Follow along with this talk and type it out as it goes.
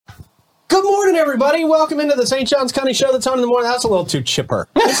Good morning, everybody. Welcome into the St. John's County Show that's on in the morning. That's a little too chipper.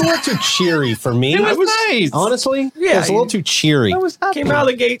 It's a little too cheery for me. It was nice. Honestly, Yeah, it's a little too cheery. Came out of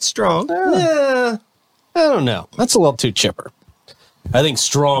the gate strong. Yeah, I don't know. That's a little too chipper. I think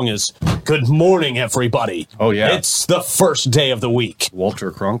strong is good morning, everybody. Oh, yeah. It's the first day of the week.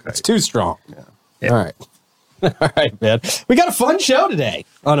 Walter Cronkite. It's too strong. Yeah. All right. All right, man. We got a fun show today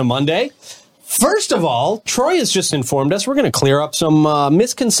on a Monday. First of all, Troy has just informed us we're going to clear up some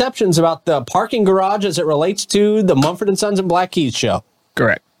misconceptions about the parking garage as it relates to the Mumford & Sons and Black Keys show.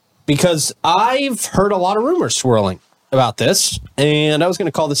 Correct. Because I've heard a lot of rumors swirling about this, and I was going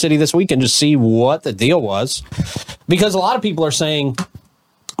to call the city this week and just see what the deal was. Because a lot of people are saying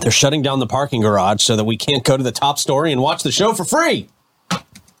they're shutting down the parking garage so that we can't go to the top story and watch the show for free.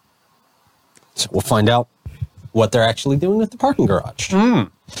 So we'll find out what they're actually doing with the parking garage.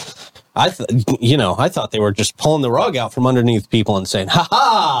 I thought they were just pulling the rug out from underneath people and saying, "Ha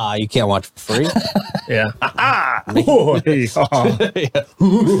ha, you can't watch for free." Yeah. Ha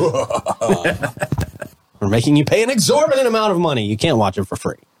We're making you pay an exorbitant amount of money. You can't watch it for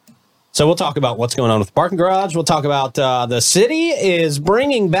free. So we'll talk about what's going on with the parking garage. We'll talk about the city is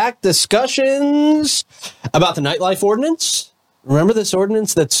bringing back discussions about the nightlife ordinance. Remember this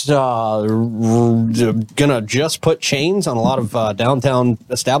ordinance that's going to just put chains on a lot of downtown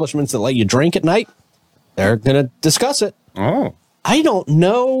establishments that let you drink at night? They're going to discuss it. Oh. I don't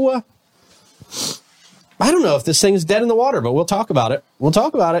know if this thing is dead in the water, but we'll talk about it.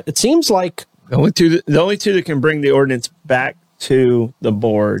 It seems like The only two that can bring the ordinance back to the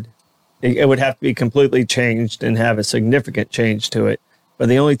board, it would have to be completely changed and have a significant change to it. But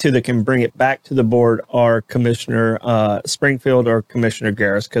the only two that can bring it back to the board are Commissioner Springfield or Commissioner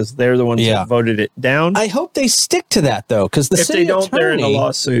Garris, because they're the ones that voted it down. I hope they stick to that, though, because the city attorney... If they don't, they're in a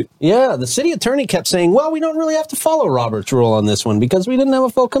lawsuit. Yeah, the city attorney kept saying, well, we don't really have to follow Robert's rule on this one because we didn't have a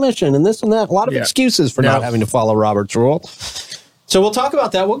full commission and this and that. A lot of excuses for not having to follow Robert's rule. So we'll talk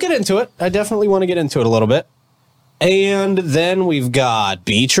about that. We'll get into it. I definitely want to get into it a little bit. And then we've got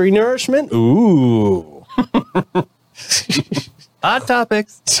bee tree nourishment. Ooh. Hot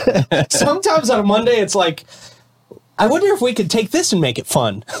topics. Sometimes on a Monday, it's like, I wonder if we could take this and make it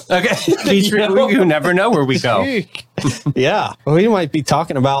fun. Okay. You never know where we go. Yeah. We might be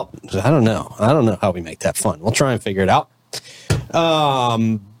talking about, I don't know how we make that fun. We'll try and figure it out.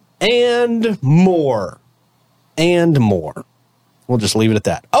 And more. We'll just leave it at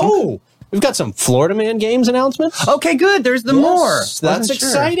that. Oh, we've got some Florida Man Games announcements. Okay, good. There's the more. That's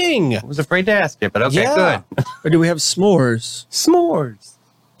exciting. I was afraid to ask it, but okay, good. Or do we have s'mores? S'mores.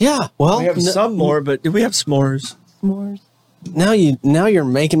 Yeah, well, We have some more, but do we have s'mores? S'mores. Now you're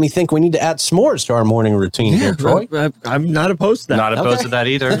making me think we need to add s'mores to our morning routine here, Troy. I'm not opposed to that. Not opposed to that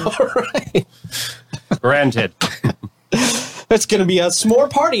either. All right. Granted. It's going to be a s'more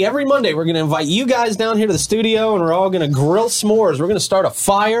party every Monday. We're going to invite you guys down here to the studio, and we're all going to grill s'mores. We're going to start a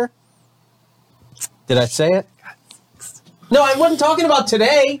fire. Did I say it? No, I wasn't talking about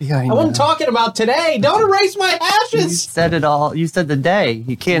today. Yeah, I wasn't talking about today. Don't erase my You ashes. said it all. You said the day.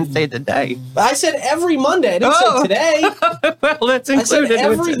 You can't say the day. I said every Monday. I didn't say today. Well, that's I said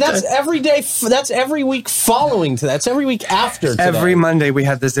included. that's every day. That's every week following to that. That's every week after today. Every Monday we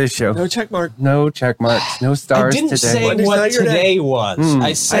have this issue. No check mark. No check marks. No stars I didn't today. say what today was.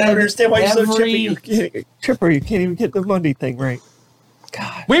 I said I don't understand why you're so every... chipper. You can't even get the Monday thing right.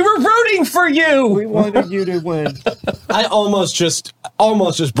 God. We were rooting for you. We wanted you to win. I almost just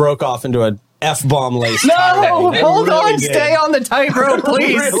broke off into a F-bomb lace. No, tirade. hold really on. did. Stay on the tightrope,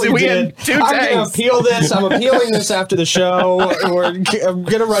 please. Really we did. had 2 I'm going days. to appeal this. I'm appealing this after the show. I'm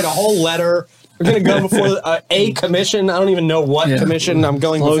going to write a whole letter. We're going to go before a commission. I don't even know what commission I'm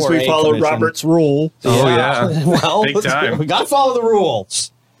going before. As long as we follow commission. Robert's rule. Oh, yeah. Well, Big time. We got to follow the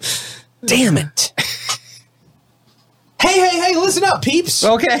rules. Damn it. Hey, listen up, peeps.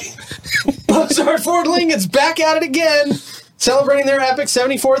 Okay. Buzzard Fordling is back at it again, celebrating their epic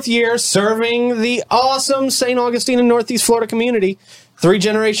 74th year, serving the awesome St. Augustine and Northeast Florida community. 3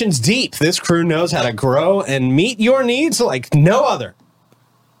 generations deep, this crew knows how to grow and meet your needs like no other.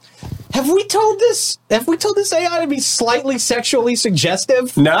 Have we told this AI to be slightly sexually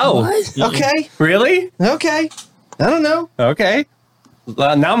suggestive? No. What? Okay. Really? Okay. I don't know. Okay.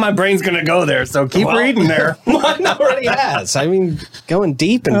 Now my brain's going to go there, so keep reading there. Mine already has. I mean, going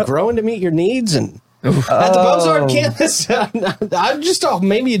deep and growing to meet your needs and At the Bozard campus, I'm just off.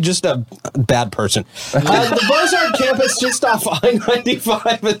 Maybe just a bad person. The Bozard campus, just off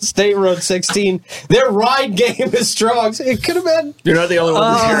I-95 and State Road 16. Their ride game is strong. It could have been. You're not the only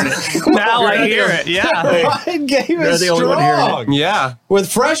one that's hearing it. Now I hear it. Yeah. The ride game You're is the only one hearing strong. Yeah.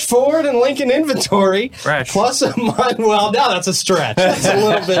 With fresh Ford and Lincoln inventory, Fresh. plus a well, now that's a stretch. That's a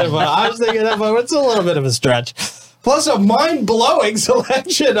little bit of a. I was thinking that, but it's a little bit of a stretch. Plus a mind-blowing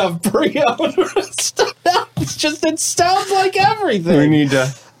selection of pre-owned stuff. It sounds like everything. We need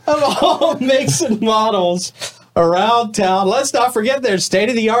to. Of all makes and models around town. Let's not forget their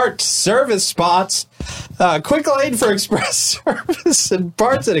state-of-the-art service spots. Quick lane for express service and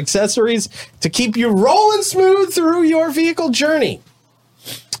parts and accessories to keep you rolling smooth through your vehicle journey.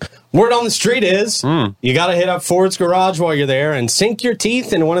 Word on the street is you got to hit up Ford's Garage while you're there and sink your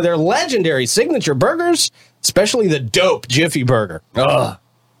teeth into one of their legendary signature burgers, especially the dope Jiffy Burger. Ugh.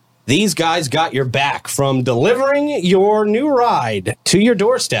 These guys got your back, from delivering your new ride to your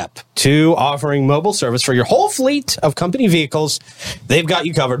doorstep to offering mobile service for your whole fleet of company vehicles. They've got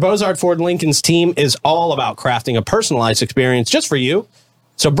you covered. Bozard Ford Lincoln's team is all about crafting a personalized experience just for you.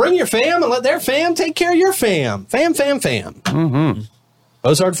 So bring your fam and let their fam take care of your fam. Fam. Mm-hmm.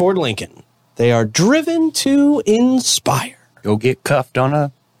 Bozard Ford Lincoln. They are driven to inspire. Go get cuffed on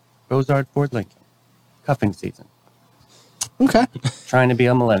a Bozard Ford Lincoln. Cuffing season. Okay. Trying to be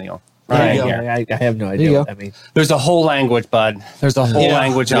a millennial. There you Right go. here. I have no you idea go. what that means. There's a whole language, bud. There's a whole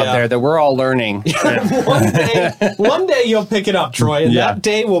language out there that we're all learning. One day you'll pick it up, Troy, and Yeah. that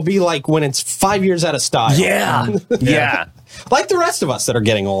day will be like when it's 5 years out of style. Yeah. Like the rest of us that are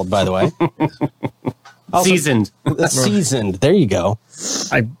getting old, by the way. Seasoned. Seasoned. There you go.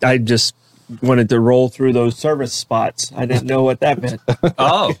 I just wanted to roll through those service spots. I didn't know what that meant.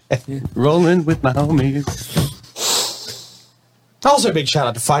 Oh. Rolling with my homies. Also, a big shout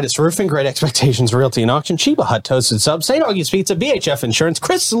out to Fidus Roofing, Great Expectations Realty and Auction, Chiba Hut Toasted Sub, St. Augie's Pizza, BHF Insurance,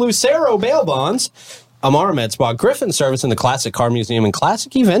 Chris Lucero Bail Bonds, Amara Med Spa, Griffin Service, and the Classic Car Museum and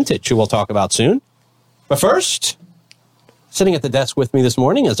Classic Vintage, who we'll talk about soon. But first, sitting at the desk with me this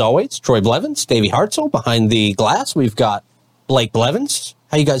morning, as always, Troy Blevins, Davey Hartzell. Behind the glass, we've got Blake Blevins.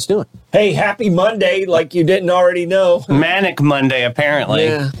 How you guys doing? Hey, happy Monday, like you didn't already know. Manic Monday, apparently.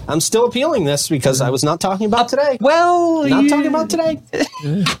 Yeah. I'm still appealing this because I was not talking about today. Well, Not talking about today.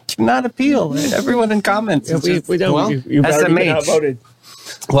 Not appeal. Everyone in comments. Yeah, is just- we don't. well, You've already been SMH. outvoted.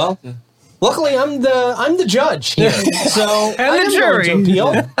 Well, luckily I'm the judge here, so I am jury. going to appeal,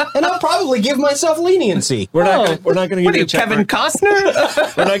 and I'll probably give myself leniency. We're not going to What give are you you, a check Kevin mark.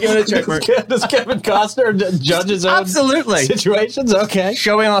 Costner? We're not giving it a check mark. Does Kevin Costner judge his own Absolutely. situations? Okay.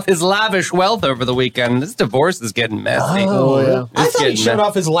 Showing off his lavish wealth over the weekend. This divorce is getting messy. Oh, yeah. I It's thought he getting showed messy.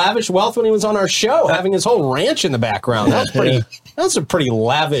 off his lavish wealth when he was on our show, having his whole ranch in the background. That was pretty. That was a pretty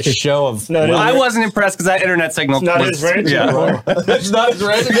lavish show of. No, no, I wasn't impressed because that internet signal Not was... his ranch. Yeah. It's not his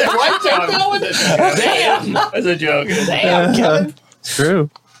ranch. Damn. That's a joke. Damn, Kevin. It's true.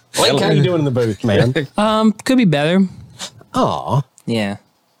 Blake, how you doing in the booth, man? Could be better. Aw. Yeah.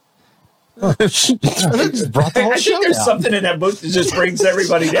 Just brought the whole I show think there's down. something in that book that just brings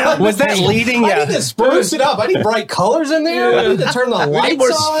everybody down. Was that leading? I Yeah. need to spruce it up. I need bright colors in there. I need to turn the We lights need more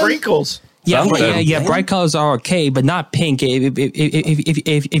on. sprinkles. Yeah, Something. yeah. Bright colors are okay, but not pink.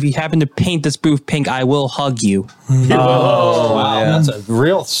 If you happen to paint this booth pink, I will hug you. Oh, wow. That's a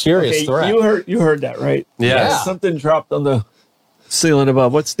real serious Hey, threat. you heard that, right? Yes. Something dropped on the ceiling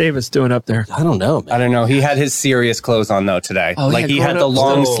above. What's Davis doing up there? I don't know, man. I don't know. He had his serious clothes on though today. Oh, like yeah, he had the grown-up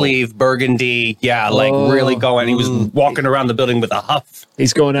long stuff. sleeve burgundy. Yeah, like really going. He was walking around the building with a huff.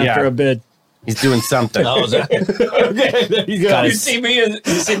 He's going after Yeah. a bid. He's doing something. Oh, is that? Okay, there you go. Got You it. see me in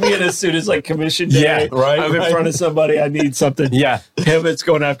a suit as like commission day. Yeah, right, I'm in right. front of somebody. I need something. Yeah. Him, it's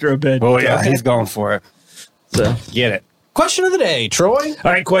going after a bid. Oh yeah, he's going for it. So. Get it. Question of the day, Troy.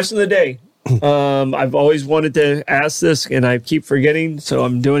 All right, question of the day. I've always wanted to ask this, and I keep forgetting, so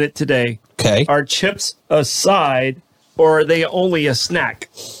I'm doing it today. Okay. Are chips a side, or are they only a snack?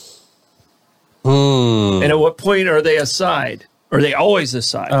 And at what point are they a side? Are they always a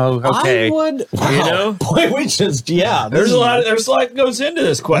side? Oh, okay. I would. Wow. You know? Boy, we just, yeah. There's a lot that goes into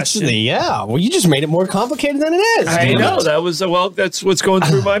this question. Yeah. Well, you just made it more complicated than it is. I Damn know it. that was that's what's going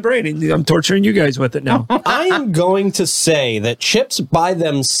through my brain, and I'm torturing you guys with it now. I am going to say that chips by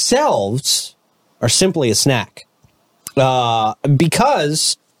themselves are simply a snack.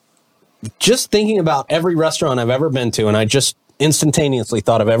 Because just thinking about every restaurant I've ever been to, and I just instantaneously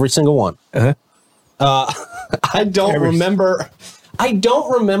thought of every single one. I don't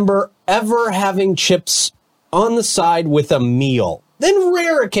remember ever having chips on the side with a meal. Then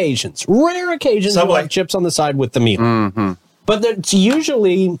rare occasions you'll Subway. have chips on the side with the meal. But it's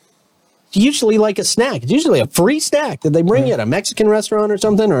usually usually like a snack. It's usually a free snack. Did they bring you at a Mexican restaurant or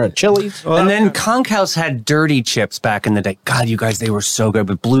something, or a Chili's? And then Conch House had dirty chips back in the day. God, you guys, they were so good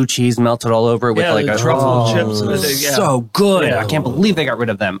with blue cheese melted all over it with like the a truffle chips. So good. Yeah. I can't believe they got rid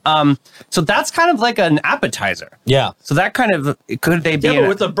of them. So that's kind of like an appetizer. Yeah. So that kind of could they be? Yeah, but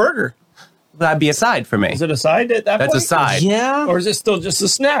with a burger. That'd be a side for me. Is it a side at that That's point? a side. Yeah. Or is it still just a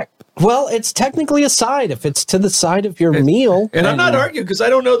snack? Well, it's technically a side if it's to the side of your meal. And I'm not arguing because I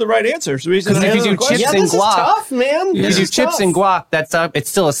don't know the right answer. So Because if you do chips Yeah, and this is guac, tough, man. if you This do is chips tough. and guac, it's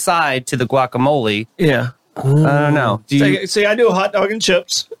still a side to the guacamole. Yeah. I don't know. Do you, See, I do a hot dog and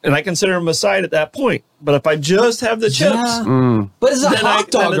chips, and I consider them a side at that point. But if I just have the chips, Yeah. But is a Then hot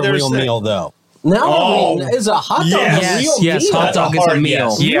dog a there's real the- meal, though? Now, Oh. is a hot dog Yes. a real Yes, meal? hot dog is a hard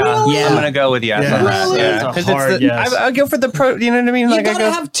meal. yes. yeah, Really? I'm gonna go with yes Yeah. on that. Really? Yeah, That's a 'cause hard yes. I go for the pro. You know what I mean? You Like I gotta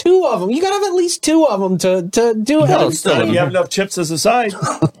go. have two of them. You gotta have at least two of them to do No, it. still if you have enough chips as a side,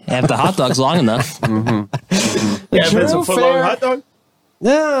 If the hot dog's long enough. yeah, if it's a True, foot fair. long hot dog.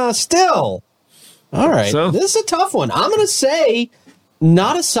 Yeah, still. All right. So? This is a tough one. I'm going to say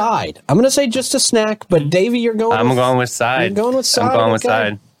not a side. I'm going to say just a snack. But Davey, you're going. I'm going with side. You're going with side. I'm going with okay.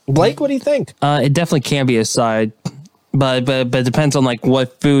 side. Blake, what do you think? It definitely can be a side, but it depends on like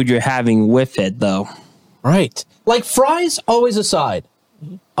what food you're having with it, though. Right. Like fries, always a side.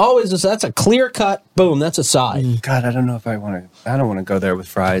 Always that's a clear cut. Boom, that's a side. God, I don't know if I want to. I don't want to go there with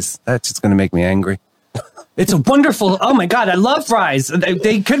fries. That's just going to make me angry. It's a wonderful. Oh my God, I love fries.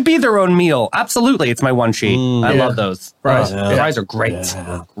 They could be their own meal. Absolutely, it's my one sheet. I love those fries. Yeah. Fries are great.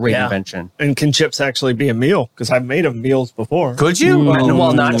 Great Yeah. invention. And can chips actually be a meal? Because I've made them meals before. Could you?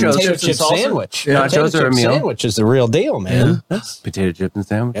 Well, nachos. Potato Chips and chip salsa. sandwich. Yeah, Potato nachos are a chip meal. Sandwich is the real deal, man. Potato chips and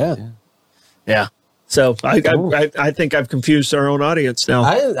sandwich. Yeah. Yeah. So I think I've confused our own audience now.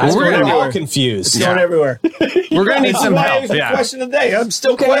 We're going all everywhere. confused. It's going everywhere. We're gonna need some Why help. it's the Yeah. question of the day. I'm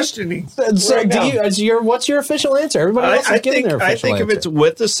still Okay. questioning. So right now. what's your official answer? Everybody else is giving their official I think answer. if it's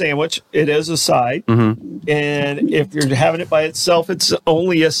with the sandwich, it is a side. And if you're having it by itself, it's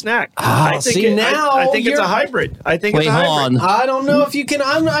only a snack. I think see, now I think it's you're- a hybrid. I think Wait, it's a hold hybrid. on. I don't know if you can.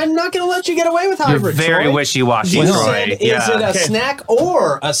 I'm not going to let you get away with You're hybrid. very Troy. wishy-washy, You Troy. said, is it a Okay. snack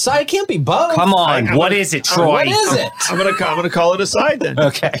or a side? It can't be both. Come on. I'm What gonna- is it, I'm- Troy? What is it? I'm gonna call it a side then.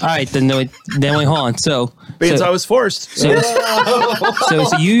 Okay. All right, then wait, hold on. So Because I was forced. so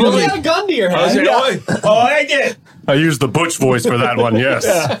you Well, you got a gun to your I was head. like, oh, I did. I used the Butch voice for that one. Yes.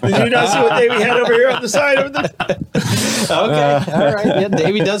 Did you not see what Davey had over here on the side of the? Okay, all right. Yeah,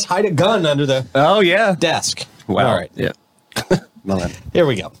 Davey does hide a gun under the Oh yeah. desk. Wow. All right, Yeah. Well, then. here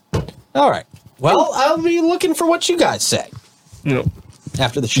we go. All right. Well, I'll be looking for what you guys say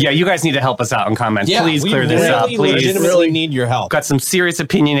after the show. Yeah, you guys need to help us out in comments. Please we clear this really up. Please. legitimately need your help. Got some serious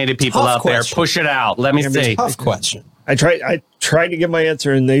opinionated people Tough out there. question. Push it out. Let me see. Tough question. I tried to get my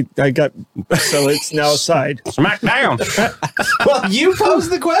answer, and I got so it's now a side. Smack down. Well, you posed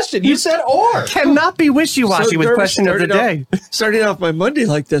the question. You said or. Cannot be wishy-washy with Derby question of the day. Starting off my Monday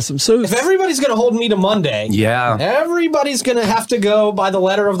like this, I'm so. If everybody's going to hold me to Monday, Yeah. everybody's going to have to go by the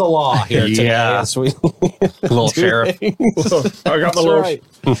letter of the law here today. Yeah. As we Little sheriff. I got my That's little right.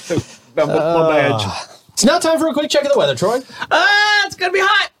 my badge. It's now time for a quick check of the weather, Troy. It's gonna be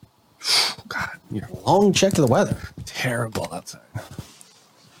hot. Long check of the weather. Terrible outside.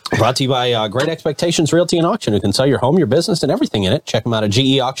 Brought to you by Great Expectations Realty and Auction, who can sell your home, your business, and everything in it. Check them out at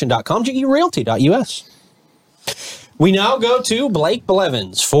geauction.com, gerealty.us. We now go to Blake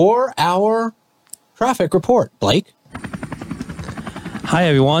Blevins for our traffic report. Blake, Hi,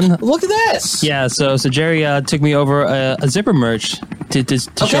 everyone. look at this. Yeah, so Jerry took me over a zipper merge to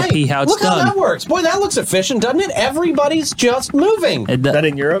show P how it's look how done. that works. Boy, that looks efficient, doesn't it? Everybody's just moving. It- Is that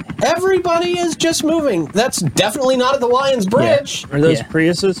in Europe? Everybody is just moving. That's definitely not at the Lions Bridge. Are those Yeah.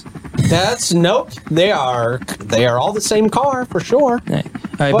 Priuses? That's nope. They are all the same car for sure.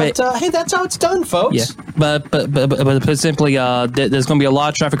 All right, But hey, that's how it's done, folks. yeah, but simply, there's going to be a lot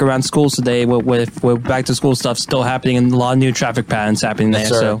of traffic around schools today with back to school stuff still happening and a lot of new traffic patterns happening there.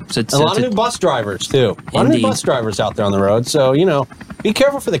 Sir. So a lot of new bus drivers too. A lot of new Indeed. bus drivers out there on the road. So be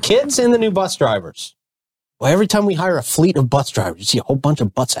careful for the kids and the new bus drivers. Well, every time we hire a fleet of bus drivers, you see a whole bunch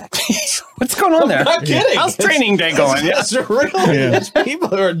of bus accidents. What's going on there? I'm not kidding. How's training day going? It's really there's people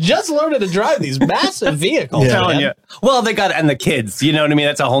who are just learning to drive these massive vehicles. I'm telling man. you. Well, they got and the kids. You know what I mean?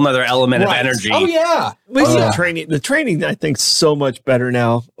 That's a whole nother element Right. of energy. Oh yeah. The training, I think, is so much better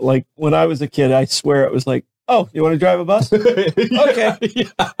now. Like when I was a kid, I swear it was like, oh, you want to drive a bus? Okay.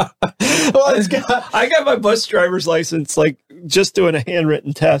 Well, it's got I got my bus driver's license, like just doing a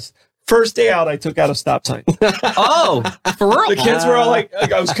handwritten test First day out, I took out a stop sign. Oh, for real? The kids were all like,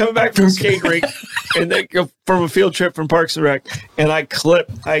 I was coming back from skate rink and then from a field trip from Parks and Rec, and I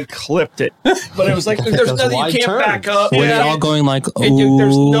clipped it. But it was like, there's nothing, you can't back up. Were they all going like,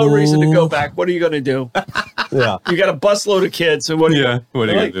 there's no reason to go back. What are you going to do? Yeah. You got a busload of kids. So what are you going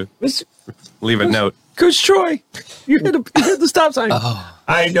to do? Leave a note. Coach Troy, you hit the stop sign. Oh.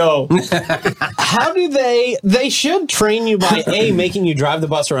 I know. How do they should train you by making you drive the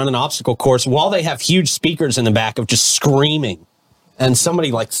bus around an obstacle course while they have huge speakers in the back of just screaming and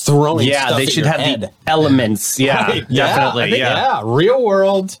somebody like throwing stuff they at should your have head. the elements. Yeah, Right. definitely. Yeah, real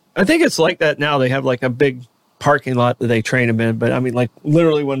world. I think it's like that now. They have like a big parking lot that they train them in. But I mean, like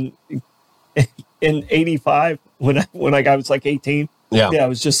literally when in 85, when I was like 18, it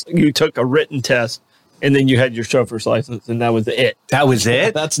was just, you took a written test. And then you had your chauffeur's license, and that was it. That was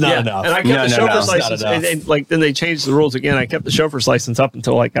it? That's not enough. And I kept the chauffeur's license, and like then they changed the rules again. I kept the chauffeur's license up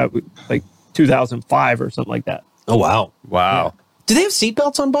until like 2005 or something like that. Oh wow. Wow. Do they have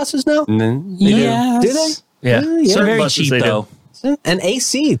seatbelts on buses now? yes. Do they? Yeah, They're very cheap though. And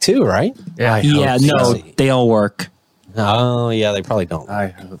AC too, right? Yeah, no, they don't work. Oh yeah, they probably don't. I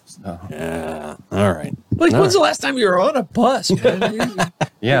hope so. Yeah. All right. Like, when's the last time you were on a bus, man?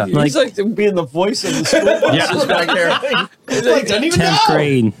 Yeah. He's like being the voice of the school buses back there. It's like, doesn't even 10th know.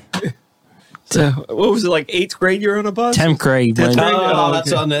 grade. So, what was it, like 8th grade you were on a bus? 10th grade. Tenth grade? Oh,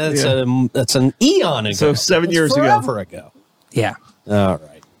 that's an eon ago. So 7 years ago. Forever ago. Yeah. All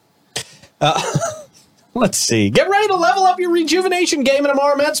right. Let's see. Get ready to level up your rejuvenation game at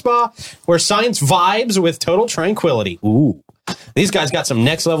Amara Med Spa, where science vibes with total tranquility. Ooh. These guys got some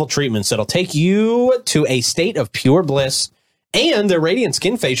next level treatments that'll take you to a state of pure bliss, and their radiant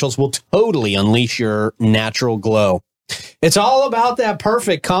skin facials will totally unleash your natural glow. It's all about that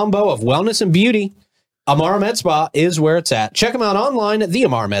perfect combo of wellness and beauty. Amara Med Spa is where it's at. Check them out online at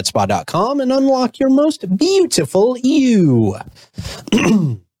theamaramedspa.com and unlock your most beautiful you.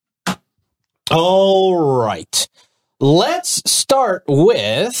 All right. Let's start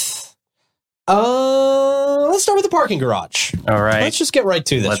with the parking garage. All right. Let's just get right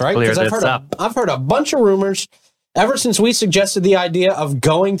to this, Let's right? clear Because this up. I've heard a bunch of rumors ever since we suggested the idea of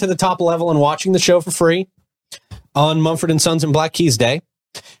going to the top level and watching the show for free on Mumford and Sons and Black Keys Day.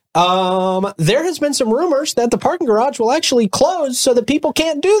 There has been some rumors that the parking garage will actually close so that people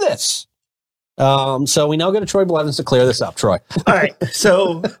can't do this. So we now go to Troy Blevins to clear this up. Troy. All right.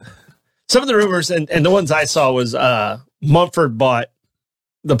 So some of the rumors and the ones I saw was Mumford bought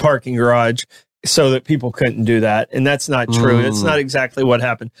the parking garage so that people couldn't do that. And that's not true. That's not exactly what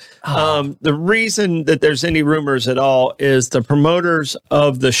happened. The reason that there's any rumors at all is the promoters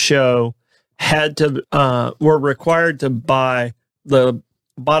of the show were required to buy the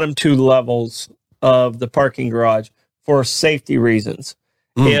bottom 2 levels of the parking garage for safety reasons.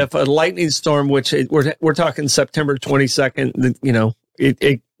 If a lightning storm, which we're talking September 22nd,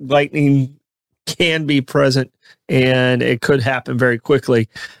 lightning can be present and it could happen very quickly.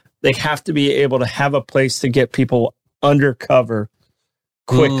 They have to be able to have a place to get people under cover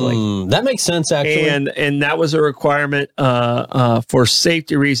quickly. That makes sense, actually. And that was a requirement for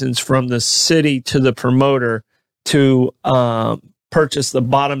safety reasons from the city to the promoter to purchase the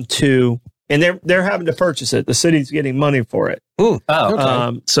bottom 2. And they're having to purchase it. The city's getting money for it.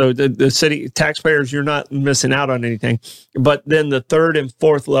 Okay. So the city taxpayers, you're not missing out on anything. But then the 3rd and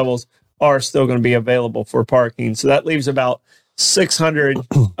 4th levels are still going to be available for parking. So that leaves about 600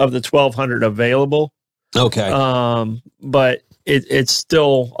 of the 1,200 available. Okay. But it's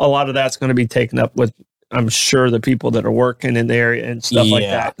still, a lot of that's going to be taken up with, I'm sure, the people that are working in the area and stuff like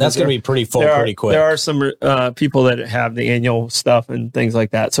that. That's going to be pretty full pretty quick. There are some people that have the annual stuff and things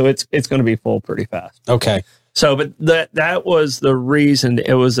like that. So it's going to be full pretty fast. Okay. So, but that was the reason.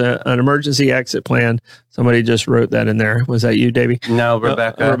 It was an emergency exit plan. Somebody just wrote that in there. Was that you, Davey? No,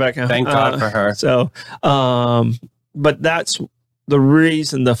 Rebecca. Rebecca. Thank God for her. So, but that's the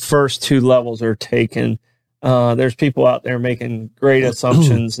reason the first 2 levels are taken. There's people out there making great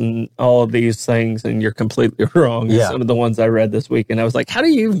assumptions and all of these things, and you're completely wrong. Yeah. Some of the ones I read this week, and I was like, how do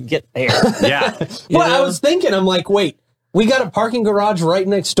you even get there? Yeah. Well, I was thinking, I'm like, wait, we got a parking garage right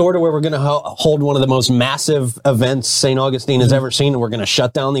next door to where we're going to hold one of the most massive events St. Augustine has ever seen, and we're going to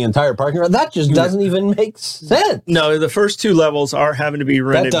shut down the entire parking garage. That just doesn't even make sense. No, the first 2 levels are having to be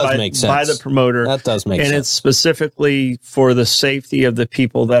rented by the promoter. That does make sense. And it's specifically for the safety of the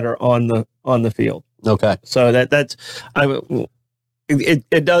people that are on the field. Okay. So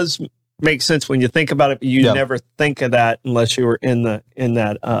it does make sense when you think about it, but you never think of that unless you were in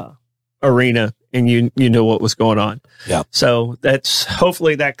that arena and you know what was going on. Yeah. So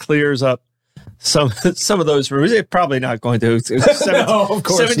hopefully that clears up some of those rooms. They're probably not going to.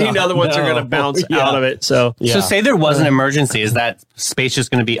 17 other ones are going to bounce out of it. So say there was an emergency. Is that space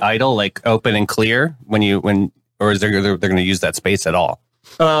just going to be idle, like open and clear or is they're going to use that space at all?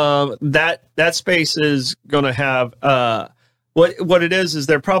 That space is going to have what it is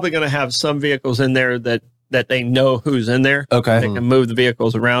they're probably going to have some vehicles in there that they know who's in there. Okay. They can move the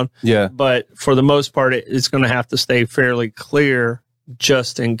vehicles around. Yeah. But for the most part, it's going to have to stay fairly clear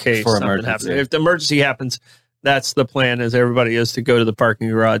just in case something happens. If the emergency happens, that's the plan, is everybody is to go to the parking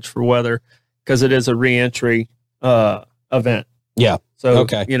garage for weather, because it is a reentry event. Yeah. So,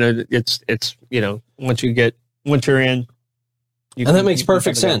 it's once you're in. And that makes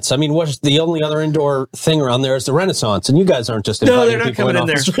perfect sense. I mean, what's the only other indoor thing around there is the Renaissance, and you guys aren't just inviting they're not people coming in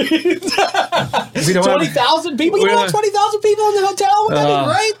there. 20,000 people? You want 20,000 people in the hotel? Would that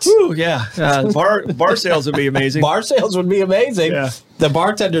be great? Ooh, yeah. Bar sales would be amazing. Bar sales would be amazing. Yeah. The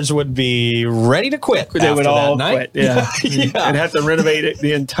bartenders would be ready to quit. They would all quit. Yeah. Yeah. And have to renovate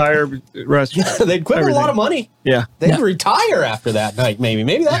the entire restaurant. They'd quit for a lot of money. Yeah. They'd retire after that night, maybe.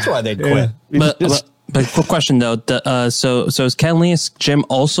 Maybe that's why they'd quit. But quick question though, so is Kenley's gym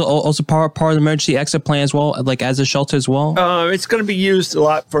also part of the emergency exit plan as well, like as a shelter as well? It's going to be used a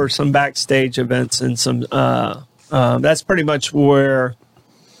lot for some backstage events and some. That's pretty much where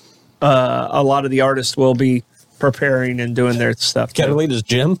a lot of the artists will be preparing and doing their stuff. Catalina's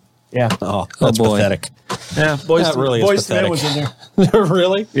gym? Yeah. Oh, that's pathetic. Yeah, that really is pathetic. Was in there.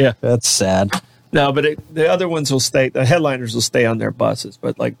 Really? Yeah, that's sad. No, but the other ones will stay. The headliners will stay on their buses,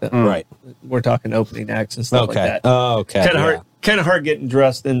 but right, we're talking opening acts and stuff like that. Oh, okay. Kind of hard getting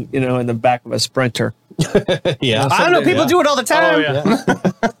dressed in the back of a Sprinter. Yeah, I don't know. People do it all the time. Oh,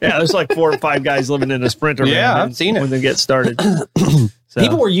 yeah. Yeah, there's like 4 or 5 guys living in a Sprinter. Yeah, I've seen it when they get started. So.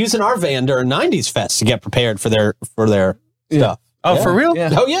 People were using our van during '90s Fest to get prepared for their stuff. Oh, yeah. For real? Yeah.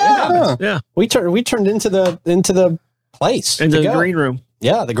 Oh, yeah. Yeah. We turned into the place, into the green room.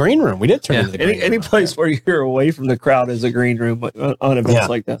 Yeah, the green room. We did turn into the green room. Any place where you're away from the crowd is a green room on events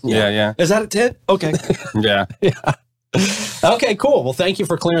like that. Yeah. Is that a tent? Okay. Yeah. Okay, cool. Well, thank you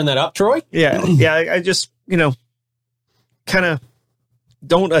for clearing that up, Troy. Yeah. I just, kind of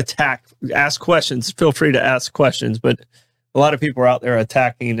don't attack. Ask questions. Feel free to ask questions, but a lot of people are out there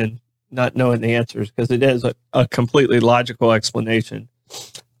attacking and not knowing the answers, because it is a completely logical explanation.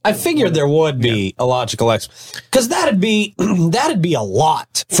 I figured there would be a logical explanation, because that'd be a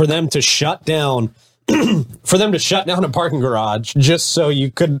lot for them to shut down. For them to shut down a parking garage just so you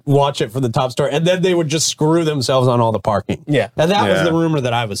could watch it from the top story, and then they would just screw themselves on all the parking. Yeah, and that was the rumor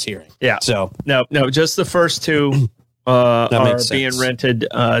that I was hearing. Yeah. So no, just the first 2 are being rented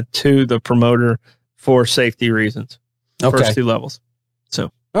to the promoter for safety reasons. Okay. First 2 levels.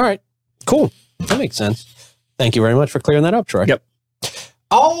 So all right, cool. That makes sense. Thank you very much for clearing that up, Troy. Yep.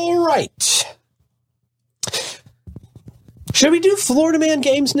 All right. Should we do Florida Man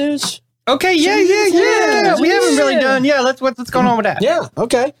Games news? Okay, yeah. We haven't really done. Yeah, what's going on with that? Yeah,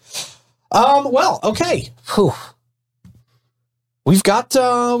 okay. Well, okay. Whew. We've got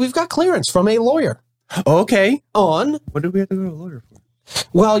clearance from a lawyer. Okay. On what do we have to go to a lawyer for?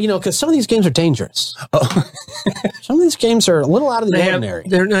 Well, because some of these games are dangerous. Oh. Some of these games are a little out of the ordinary.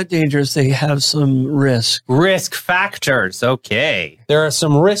 They're not dangerous. They have some risk. Risk factors. Okay. There are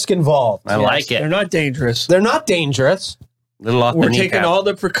some risk involved. I like it. They're not dangerous. They're not dangerous. Little off We're taking all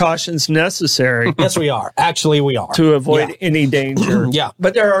the precautions necessary. Yes, we are. Actually, we are. To avoid any danger. Yeah.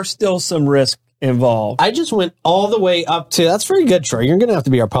 But there are still some risk involved. I just went all the way up to, that's very good, Troy. You're going to have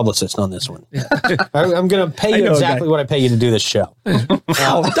to be our publicist on this one. Yeah. I'm going to pay you exactly what I pay you to do this show. Double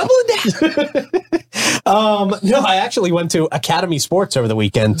it down. No, I actually went to Academy Sports over the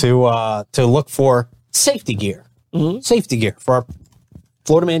weekend to look for safety gear. Mm-hmm. Safety gear for our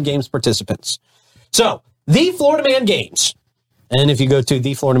Florida Man Games participants. So, the Florida Man Games. And if you go to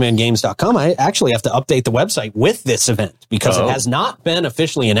thefloridamangames.com, I actually have to update the website with this event because it has not been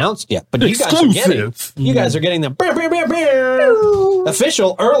officially announced yet. But you guys are getting the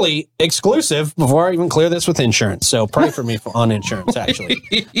official early exclusive before I even clear this with insurance. So pray for me on insurance, actually.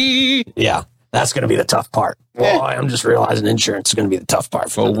 Yeah, that's going to be the tough part. Boy, I'm just realizing insurance is going to be the tough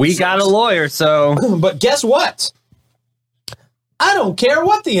part. Well, we got a lawyer, so. But guess what? I don't care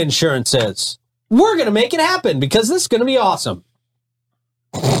what the insurance is. We're going to make it happen because this is going to be awesome.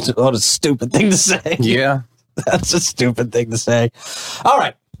 What a stupid thing to say. Yeah. That's a stupid thing to say. All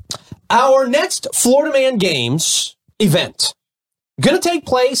right. Our next Florida Man Games event going to take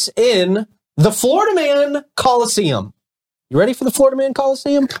place in the Florida Man Coliseum. You ready for the Florida Man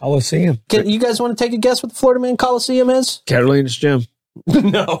Coliseum? Coliseum. You guys want to take a guess what the Florida Man Coliseum is? Catalina's Gym.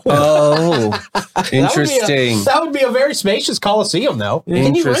 No. Oh, interesting. That would be a very spacious Coliseum, though. Can you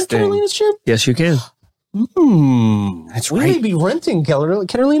rent Interesting. Carolina's gym? Yes, you can. That's We may right. be renting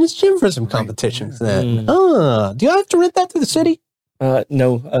Carolina's gym for some competitions then. Do you have to rent that through the city?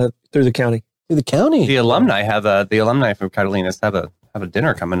 No, through the county. Through the county? The alumni from Catalina's have a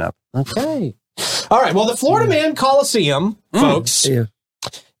dinner coming up. Okay. All right. Well, the Florida Man Coliseum, folks, Yeah.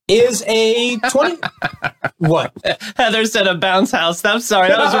 is a 20... What? Heather said a bounce house. I'm sorry.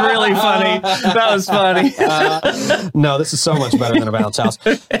 That was really funny. That was funny. No, this is so much better than a bounce house.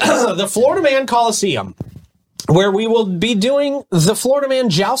 The Florida Man Coliseum, where we will be doing the Florida Man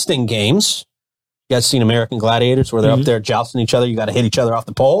jousting games. You guys seen American Gladiators where they're up there jousting each other? You got to hit each other off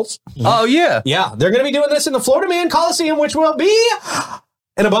the poles. Oh, yeah. Yeah, they're going to be doing this in the Florida Man Coliseum, which will be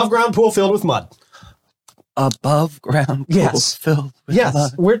an above-ground pool filled with mud. Above ground pool Yes. filled with Yes,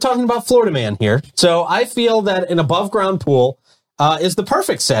 mud. we're talking about Florida Man here. So I feel that an above-ground pool is the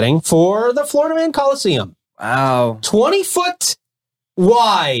perfect setting for the Florida Man Coliseum. Wow. 20 foot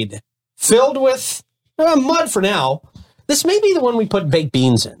wide, filled with mud for now. This may be the one we put baked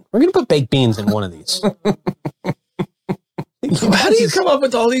beans in. We're going to put baked beans in one of these. How do you come up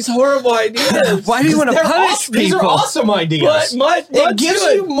with all these horrible ideas? Why do you want to punish people? These are awesome ideas. It gives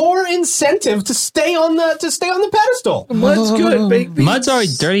you more incentive to stay on the pedestal. Mud's good. Baked beans. Mud's already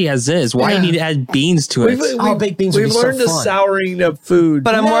dirty as is. Why do you need to add beans to it? Baked beans would We've be so learned the fun. souring of food.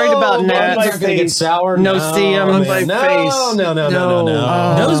 But I'm worried about gnats. gnats. They're going to get sour. No seum man. on my face. No.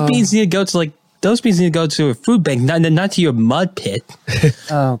 Those beans need to go to a food bank, not to your mud pit.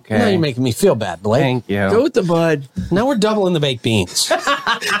 Okay. Now you're making me feel bad, Blake. Thank you. Go with the mud. Now we're doubling the baked beans.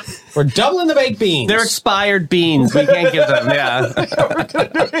 We're doubling the baked beans. They're expired beans. We can't give them. Yeah.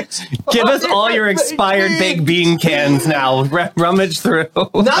 Give us all your expired baked bean cans now. Rummage through.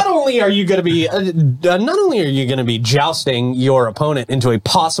 Not only are you going to be jousting your opponent into a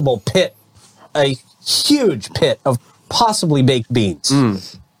possible pit, a huge pit of possibly baked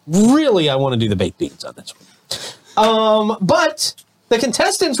beans. Really, I want to do the baked beans on this one. But the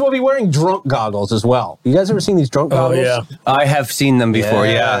contestants will be wearing drunk goggles as well. You guys ever seen these drunk goggles? Oh, yeah. I have seen them before.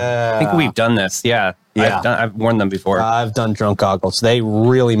 Yeah. Yeah. I think we've done this. Yeah. Yeah. I've worn them before. I've done drunk goggles. They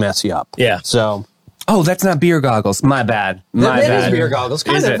really mess you up. Yeah. So Oh, that's not beer goggles. My bad. My it bad. is beer goggles.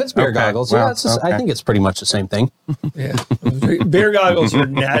 Kind Is of. it? It's beer Okay. goggles. Well, Yeah, it's just, I think it's pretty much the same thing. Yeah. Beer goggles are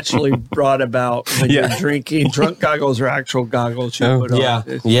naturally brought about when you're drinking. Drunk goggles are actual goggles you put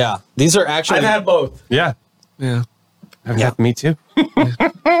on. Yeah. These are actually. I've had both. Yeah. Yeah. Me too.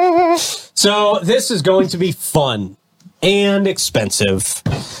 So this is going to be fun and expensive,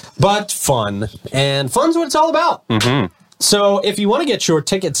 but fun. And fun's what it's all about. Mm-hmm. So if you want to get your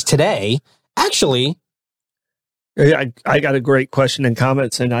tickets today, actually, Yeah, I got a great question in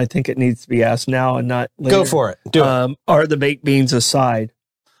comments, and I think it needs to be asked now and not later. go for it. Do it. Are the baked beans a side?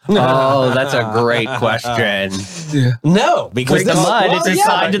 Oh, that's a great question. No, because With the mud, it's a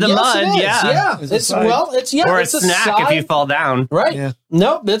side to the mud, it is. yeah. It's a It's side. well, it's Or a it's snack side, if you fall down. right? Yeah.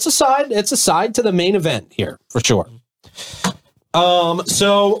 Nope, it's a side. It's a side to the main event here for sure.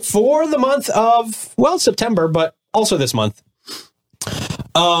 So for the month of September, but also this month,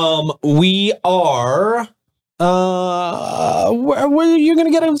 we are. You're going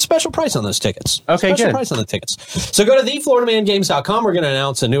to get a special price on those tickets. Okay, special good. price on the tickets. So go to thefloridamangames.com. We're going to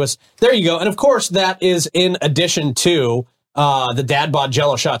announce the newest. There you go. And of course, that is in addition to the Dad Bod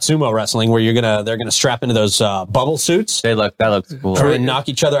Jello Shot Sumo Wrestling, where they're gonna strap into those bubble suits That looks cool. and knock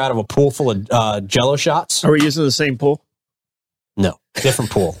each other out of a pool full of Jello shots. Are we using the same pool? No,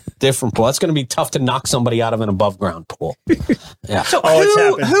 different pool. Different pool. That's going to be tough to knock somebody out of an above ground pool. Yeah. So it's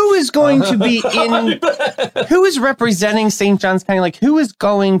happened. who is going to be in? Who is representing St. John's County? Like, who is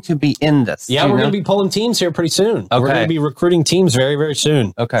going to be in this? Yeah, we're going to be pulling teams here pretty soon. We're going Okay. to be recruiting teams very, very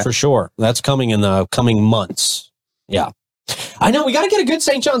soon. Okay. For sure. That's coming in the coming months. Yeah. I know. We got to get a good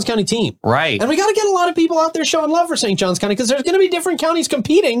St. Johns County team. right. And we got to get a lot of people out there showing love for St. Johns County because there's going to be different counties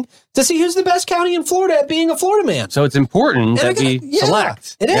competing to see who's the best county in Florida at being a Florida man. So it's important that we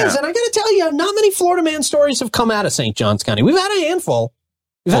select. It is. Yeah. And I got to tell you, not many Florida man stories have come out of St. Johns County. We've had a handful.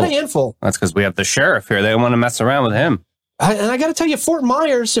 That's because we have the sheriff here. They don't want to mess around with him. And I got to tell you, Fort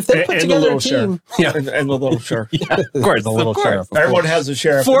Myers, if they put And the together little a team. sheriff. And the little sheriff. Of course, The little sheriff. Everyone has a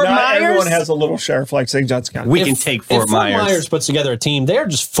sheriff. Fort Not Myers? everyone has a little sheriff like St. John's County. We can take Fort If Fort Myers. Myers puts together a team, they're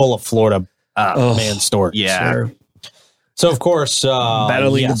just full of Florida man stories. Yeah. Sure. So, of course,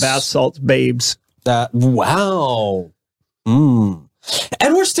 Battling yes. the bath salts babes. Wow.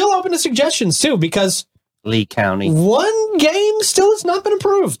 And we're still open to suggestions, too, because Lee County. one game still has not been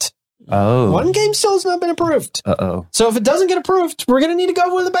approved. Oh. One game still has not been approved. Uh-oh. So if it doesn't get approved, we're going to need to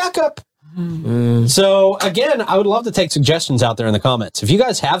go with a backup. So, again, I would love to take suggestions out there in the comments. If you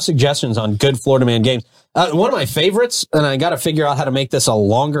guys have suggestions on good Florida Man games, one of my favorites, and I got to figure out how to make this a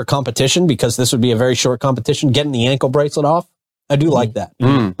longer competition because this would be a very short competition, getting the ankle bracelet off. I do like that.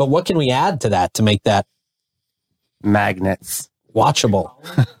 But what can we add to that to make that Magnets. watchable?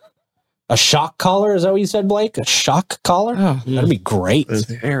 A shock collar? Is that what you said, Blake? A shock collar? Oh, That'd be great.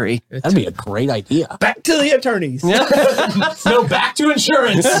 Very. That'd be a great idea. Back to the attorneys. No, back to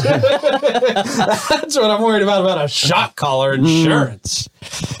insurance. That's what I'm worried about a shock collar insurance.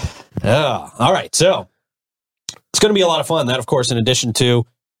 All right. So it's going to be a lot of fun. That, of course, in addition to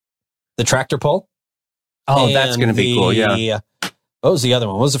the tractor pull. Oh, that's going to be cool. Yeah. What was the other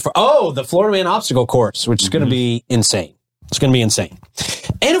one? What was the Florida Man obstacle course, which is going to be insane. It's going to be insane.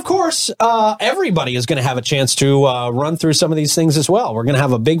 And of course, everybody is going to have a chance to run through some of these things as well. We're going to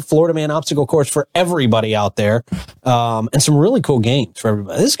have a big Florida Man obstacle course for everybody out there, and some really cool games for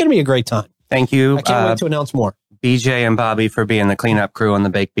everybody. This is going to be a great time. Thank you. I can't wait to announce more. BJ and Bobby for being the cleanup crew on the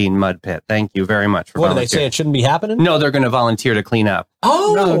Baked Bean Mud Pit. Thank you very much for What do they say? It shouldn't be happening? No, they're going to volunteer to clean up.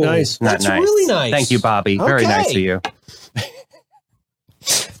 Oh, no, nice. That's Not nice. really nice. Thank you, Bobby. Very Okay. nice of you.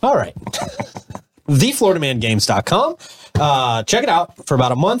 All right. TheFloridaManGames.com. Check it out for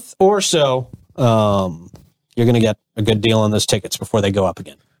about a month or so. You're going to get a good deal on those tickets before they go up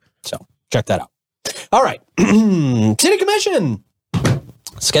again. So check that out. All right. City Commission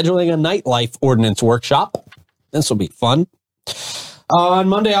scheduling a nightlife ordinance workshop. This will be fun. On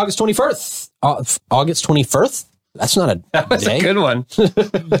Monday, August 21st. August 21st? That's not a That was day. a good one.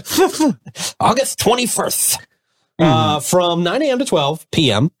 August 21st. From 9 a.m. to 12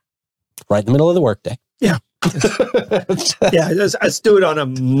 p.m., right in the middle of the workday. Yeah. Yeah, let's do it on a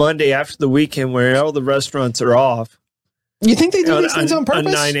Monday after the weekend where all the restaurants are off. You think they do these things on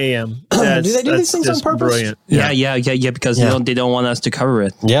purpose? At 9 a.m. Do they do these things on just purpose? Brilliant. Yeah, because Yeah. they don't want us to cover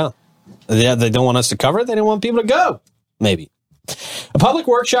it. Yeah. They don't want us to cover it. They don't want people to go. Maybe. A public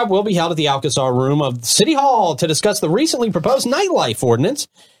workshop will be held at the Alcazar Room of City Hall to discuss the recently proposed nightlife ordinance.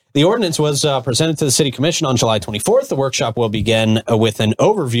 The ordinance was presented to the City Commission on July 24th. The workshop will begin with an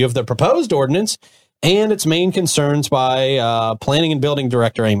overview of the proposed ordinance and its main concerns by Planning and Building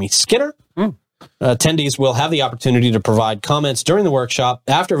Director Amy Skinner. Attendees will have the opportunity to provide comments during the workshop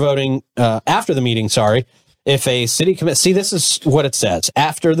after the meeting, If a city see, this is what it says.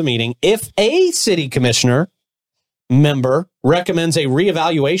 After the meeting, if a city commissioner member recommends a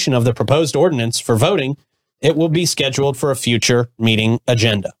reevaluation of the proposed ordinance for voting, it will be scheduled for a future meeting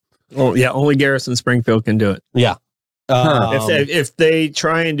agenda. Oh, yeah, only Garrison Springfield can do it. Yeah. If they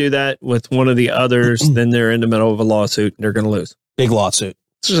try and do that with one of the others, then they're in the middle of a lawsuit and they're going to lose. Big lawsuit.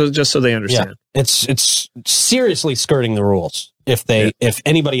 So, just so they understand. Yeah. It's seriously skirting the rules if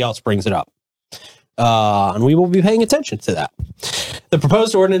anybody else brings it up. And we will be paying attention to that. The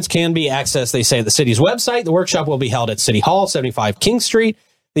proposed ordinance can be accessed, they say, at the city's website. The workshop will be held at City Hall, 75 King Street.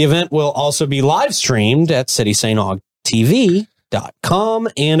 The event will also be live streamed at citysaintauguetv.com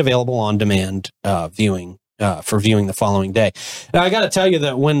and available on demand viewing for viewing the following day. Now, I got to tell you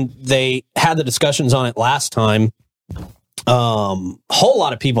that when they had the discussions on it last time, a whole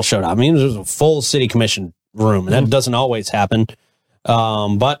lot of people showed up. I mean, there was a full city commission room, and that doesn't always happen.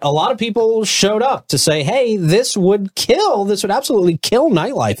 But a lot of people showed up to say, hey, this would absolutely kill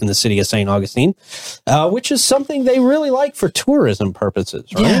nightlife in the city of St. Augustine, which is something they really like for tourism purposes,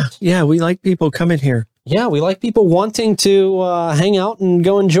 right? Yeah, we like people coming here. Yeah, we like people wanting to hang out and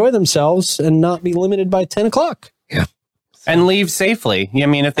go enjoy themselves and not be limited by 10 o'clock. Yeah. And leave safely. I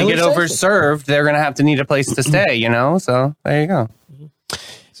mean, if they get overserved, they're going to have to need a place to stay, So there you go.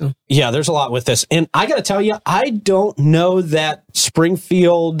 Yeah, there's a lot with this. And I got to tell you, I don't know that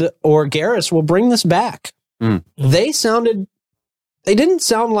Springfield or Garris will bring this back. They didn't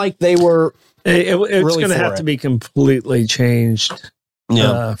sound like they were. It's really going to have to be completely changed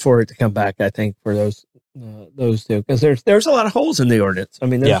for it to come back, I think, for those two. Because there's a lot of holes in the ordinance. I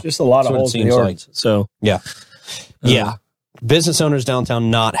mean, there's just a lot of holes in the ordinance. So, yeah. Business owners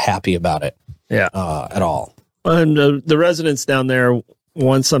downtown not happy about it at all. And the residents down there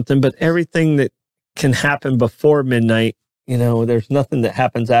want something, but everything that can happen before midnight, there's nothing that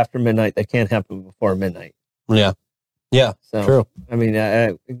happens after midnight that can't happen before midnight. Yeah. So, true. I mean,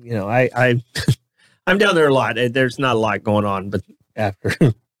 I'm down there a lot. There's not a lot going on, but after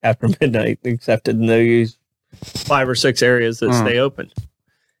midnight, except in those 5 or 6 areas that stay open.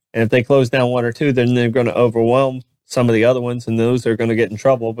 And if they close down 1 or 2, then they're going to overwhelm some of the other ones, and those are going to get in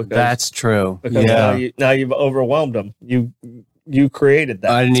trouble because that's true. Because now you've overwhelmed them. You created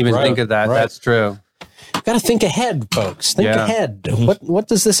that. I didn't even think of that. Right. That's true. got to think ahead, folks. Think Yeah. ahead. What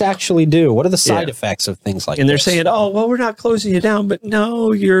does this actually do? What are the side effects of things like And they're this? saying, oh, well, we're not closing you down. But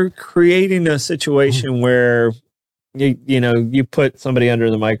no, you're creating a situation where you put somebody under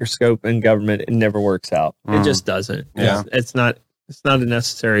the microscope in government. It never works out. It just doesn't. Yeah. It's not a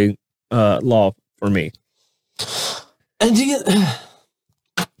necessary law for me. And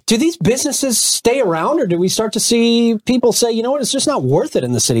do these businesses stay around, or do we start to see people say, you know what, it's just not worth it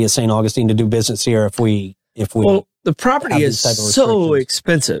in the city of St. Augustine to do business here if we Well, the property have is these type of so restrictions?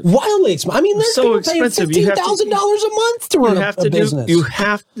 expensive. Wildly expensive. I mean, there's So people expensive. paying You have to- $15,000 a month to run a business. You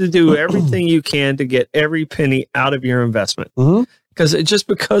have to do everything you can to get every penny out of your investment. Mhm. Because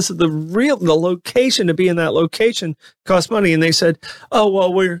because of the location, to be in that location costs money. And they said, oh,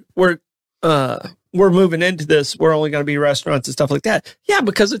 well, we're moving into this. We're only going to be restaurants and stuff like that. Yeah,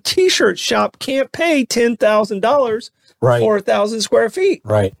 because a T-shirt shop can't pay $10,000 Right. 4,000 square feet.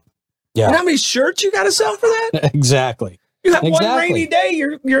 Right. You Yeah. know how many shirts you got to sell for that? Exactly. You have one Exactly. rainy day,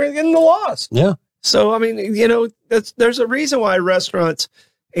 you're in the loss. Yeah. So I mean, there's a reason why restaurants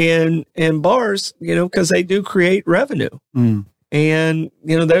and bars, because they do create revenue, and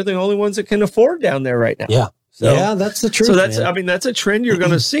they're the only ones that can afford down there right now. Yeah. So, Yeah, that's the truth. So that's, man. I mean, that's a trend you're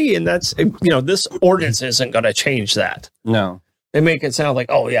going to see, and that's, this ordinance isn't going to change that. No. They make it sound like,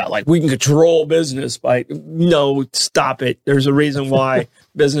 oh yeah, like we can control business by, no, stop it. There's a reason why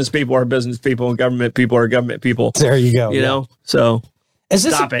business people are business people and government people are government people. There you go. You know, so Is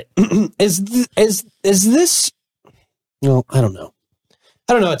this stop it. Is this? Well, I don't know.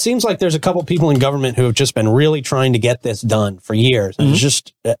 It seems like there's a couple people in government who have just been really trying to get this done for years. And it's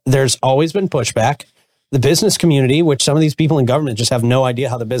just, there's always been pushback. The business community, which some of these people in government just have no idea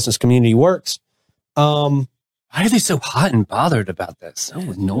how the business community works. Why are they so hot and bothered about this? So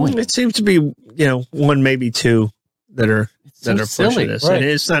annoying. It seems to be, one, maybe two that are so pushing silly. this. Right. And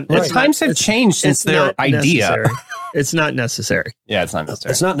it's not. Right. It's Times not, have changed since it's their not idea. necessary. It's not necessary. Yeah, it's not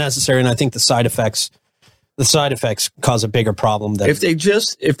necessary. It's not necessary. And I think the side effects cause a bigger problem than If they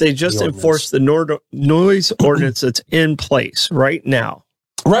just enforce the noise ordinance that's in place right now,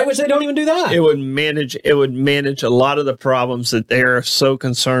 right, which they don't even do that. it would manage a lot of the problems that they're so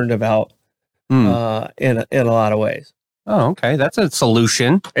concerned about in a lot of ways. Oh, okay. That's a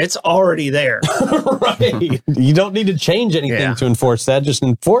solution. It's already there. Right. You don't need to change anything to enforce that. Just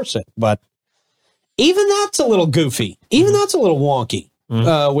enforce it. But even that's a little goofy. Even that's a little wonky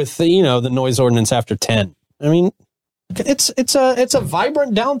with the noise ordinance after 10. I mean, it's a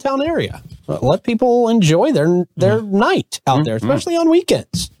vibrant downtown area. Let people enjoy their night out there, especially on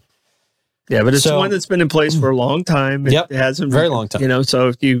weekends. Yeah, but it's one that's been in place for a long time. It hasn't very long time.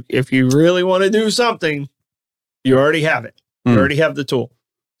 So if you really want to do something, you already have it. You already have the tool.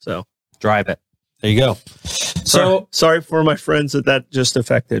 So Drive it. There you go. So sorry for my friends that just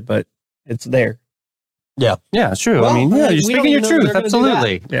affected, but it's there. Yeah, it's true. Well, I mean, we you're don't speaking your even know truth. they're gonna do that.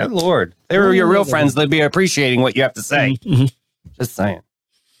 Absolutely. Yeah. Good Lord. They were your real friends. They'd be appreciating what you have to say. Just saying.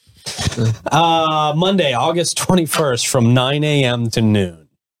 Monday, August 21st from 9 a.m. to noon.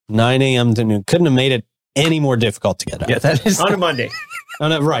 9 a.m. to noon. Couldn't have made it any more difficult to get out. Yeah, that is On a Monday.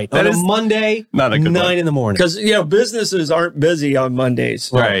 On a That is Monday, not a good 9 one. in the morning. Because, businesses aren't busy on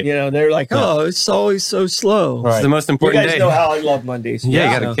Mondays. Right. They're like, oh, it's always so slow. Right. It's the most You important guys day. know how I love Mondays.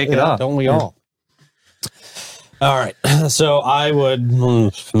 Yeah, you got to kick it off. Don't we all? All right. So I would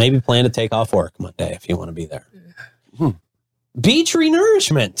maybe plan to take off work Monday if you want to be there. Beach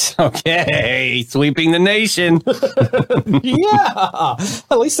renourishment. Okay, sweeping the nation. Yeah.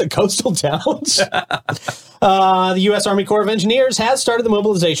 At least the coastal towns. The U.S. Army Corps of Engineers has started the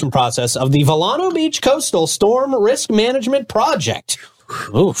mobilization process of the Volano Beach Coastal Storm Risk Management Project.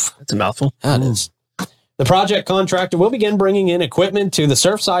 Oof. That's a mouthful. That is. The project contractor will begin bringing in equipment to the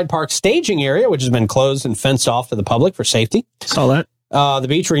Surfside Park staging area, which has been closed and fenced off to the public for safety. Saw that. The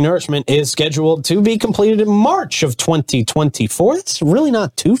beach renourishment is scheduled to be completed in March of 2024. It's really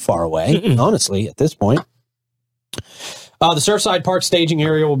not too far away, honestly, at this point. The Surfside Park staging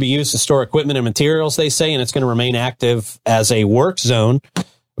area will be used to store equipment and materials, they say, and it's going to remain active as a work zone.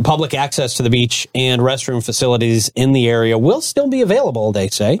 Public access to the beach and restroom facilities in the area will still be available, they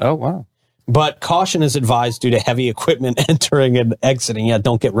say. Oh, wow. But caution is advised due to heavy equipment entering and exiting. Yeah,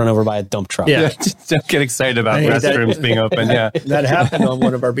 don't get run over by a dump truck. Yeah. Just don't get excited about Hey, that- restrooms being open. Yeah. That happened on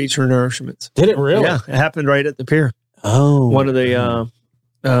one of our beach renourishments. Did it really? Yeah, it happened right at the pier. Oh. One of the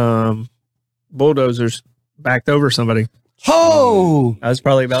bulldozers backed over somebody. Oh, That was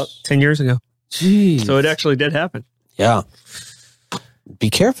probably about 10 years ago. geez. So it actually did happen. Yeah. Be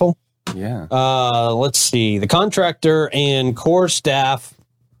careful. Yeah. Let's see. The contractor and core staff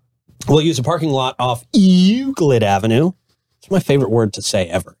will use a parking lot off Euclid Avenue. It's my favorite word to say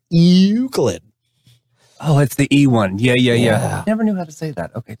ever. Euclid. Oh, it's the E one. Yeah. Yeah. I never knew how to say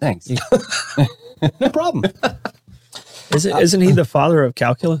that. Okay, thanks. No problem. Isn't he the father of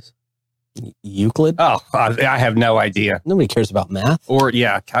calculus? Euclid? Oh, I have no idea. Nobody cares about math. Or,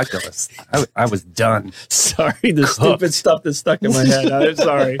 calculus. I was done. Sorry, the stupid stuff that's stuck in my head. I'm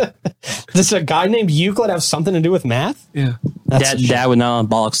sorry. Does a guy named Euclid have something to do with math? Yeah. Dad would not on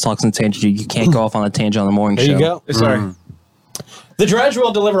Bollocks Talks and Tangent. You can't go off on a tangent on the morning There show. you go. Sorry. The dredge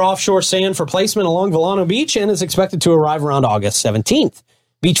will deliver offshore sand for placement along Volano Beach and is expected to arrive around August 17th.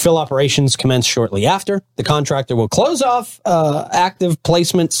 Beach fill operations commence shortly after. The contractor will close off active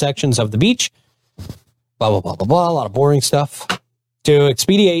placement sections of the beach. Blah, blah, blah, blah, blah. A lot of boring stuff. To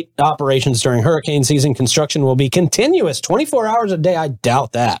expedite operations during hurricane season, construction will be continuous 24 hours a day. I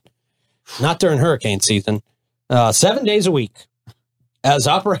doubt that. Not during hurricane season. 7 days a week. As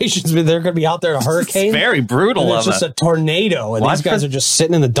operations, they're going to be out there in a hurricane. It's very brutal. It's just a tornado, and these guys are just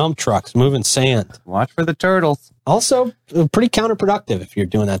sitting in the dump trucks moving sand. Watch for the turtles. Also, pretty counterproductive if you're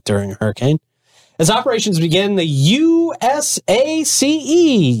doing that during a hurricane. As operations begin, the USACE,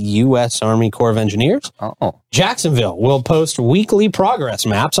 U.S. Army Corps of Engineers, Jacksonville will post weekly progress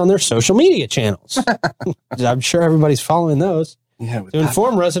maps on their social media channels. I'm sure everybody's following those. Yeah, to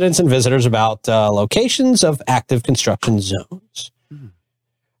inform residents and visitors about locations of active construction zones.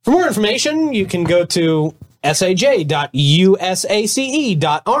 For more information, you can go to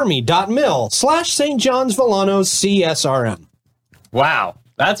saj.usace.army.mil/St. John's Volanos CSRM. Wow,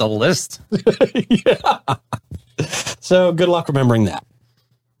 that's a list. Yeah. So good luck remembering that.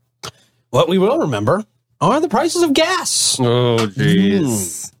 What we will remember are the prices of gas. Oh,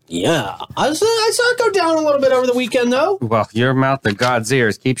 jeez. Yeah. I saw it go down a little bit over the weekend, though. Well, your mouth to God's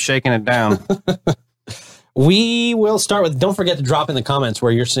ears. Keep shaking it down. We will start with, don't forget to drop in the comments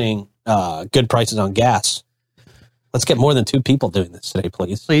where you're seeing good prices on gas. Let's get more than 2 people doing this today,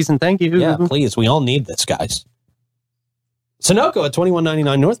 please. Please and thank you. Yeah, please. We all need this, guys. Sunoco at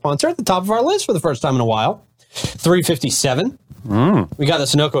 $21.99 North Ponce. They're at the top of our list for the first time in a while. $3.57. We got the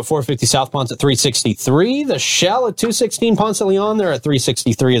Sunoco at $4.50 South Ponce at $3.63. The Shell at $2.16 Ponce de Leon. They're at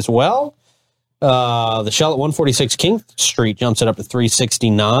 $3.63 as well. The Shell at 146 King Street jumps it up to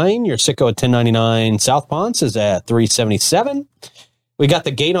 $3.69. Your Sitco at $10.99 South Ponce is at $3.77. We got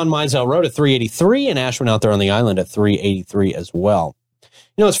the Gate on Mizell Road at $3.83 and Ashwin out there on the island at $3.83 as well.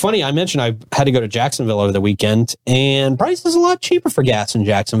 You know, it's funny. I mentioned I had to go to Jacksonville over the weekend, and price is a lot cheaper for gas in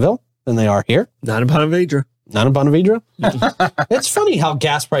Jacksonville than they are here. Not in Ponte Vedra. Not in Ponte Vedra? It's funny how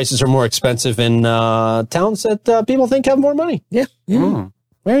gas prices are more expensive in towns that people think have more money. Yeah.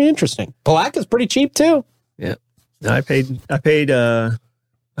 Very interesting. Palaca's pretty cheap too. Yeah. I paid a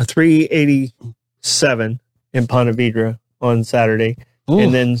 $3.87 in Ponte Vedra on Saturday. Ooh.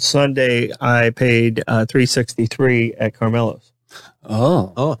 And then Sunday I paid $3.63 at Carmelo's.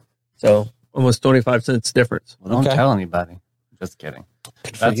 Oh. So almost 25 cents difference. Well, don't tell anybody. Just kidding.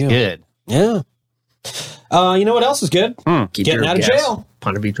 That's good. Yeah. You know what else is good? Getting out of jail.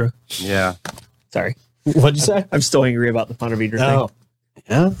 Ponte Vedra. Yeah. Sorry. What'd you say? I'm still angry about the Ponte Vedra thing.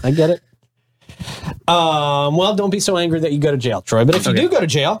 Yeah, I get it. Well, don't be so angry that you go to jail, Troy. But if you do go to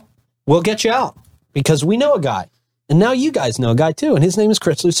jail, we'll get you out because we know a guy. And now you guys know a guy, too. And his name is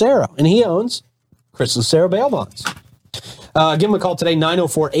Chris Lucero. And he owns Chris Lucero Bail Bonds. Give him a call today,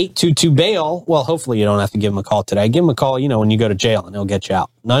 904-822-BAIL. Well, hopefully you don't have to give him a call today. Give him a call, when you go to jail, and he'll get you out.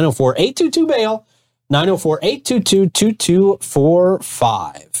 904-822-BAIL,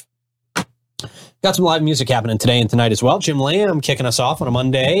 904-822-2245. Got some live music happening today and tonight as well. Jim Lamb kicking us off on a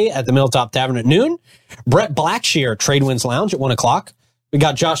Monday at the Milltop Tavern at noon. Brett Blackshear, Tradewinds Lounge at 1 o'clock. We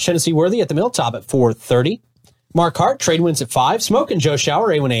got Josh Tennessee Worthy at the Milltop at 4:30. Mark Hart, Tradewinds at 5. Smoke and Joe Shower,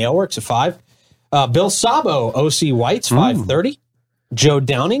 A1AL Works at 5. Bill Sabo, OC White's 5:30. Joe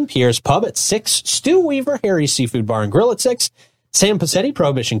Downing, Pierre's Pub at 6. Stu Weaver, Harry's Seafood Bar and Grill at 6. Sam Passetti,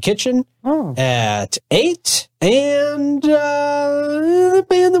 Prohibition Kitchen at 8. And the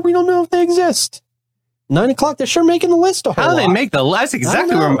band that we don't know if they exist. 9 o'clock, they're sure making the list a whole lot. How do they make the list?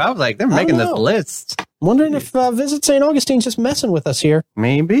 Exactly where I was like, they're making this list. Wondering if Visit St. Augustine's just messing with us here.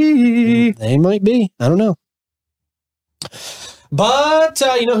 Maybe. They might be. I don't know. But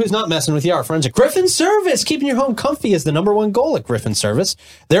you know who's not messing with you? Our friends at Griffin Service. Keeping your home comfy is the #1 goal at Griffin Service.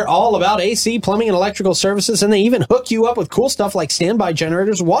 They're all about AC, plumbing, and electrical services, and they even hook you up with cool stuff like standby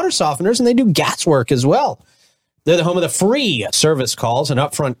generators, water softeners, and they do gas work as well. They're the home of the free service calls and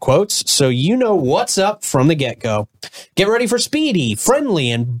upfront quotes, so you know what's up from the get-go. Get ready for speedy,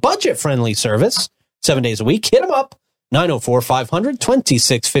 friendly, and budget-friendly service 7 days a week. Hit them up,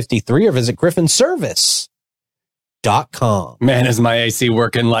 904-500-2653, or visit griffinservice.com. AC.com. Man, is my AC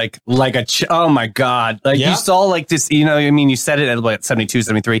working like oh my God. Like Yeah. you saw like this, you said it at like 72,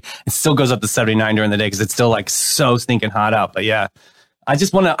 73. It still goes up to 79 during the day because it's still like so stinking hot out. But yeah, I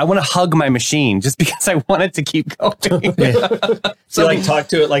want to hug my machine just because I want it to keep going. So like talk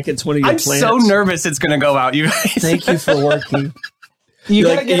to it like it's one of your I'm plants. so nervous it's going to go out, you guys. Thank you for working. You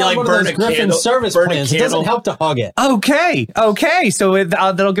gotta like- get you on like one of burn those a Griffin candle- service burn a plans. It doesn't candle. help to hug it. Okay. So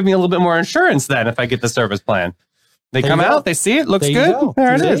that'll give me a little bit more insurance then if I get the service plan. They There come you go. out, they see it, looks There you good. go.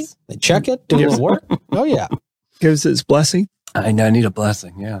 There it See? is. They check it, do a little work. Oh, yeah. Gives its blessing. I need a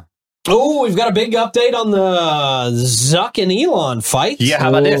blessing, yeah. Oh, we've got a big update on the Zuck and Elon fight. Yeah, how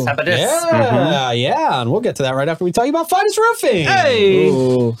about this? Yeah, yeah. And we'll get to that right after we tell you about Fidus Roofing. Hey!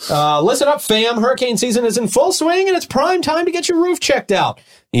 Ooh. Listen up, fam. Hurricane season is in full swing, and it's prime time to get your roof checked out.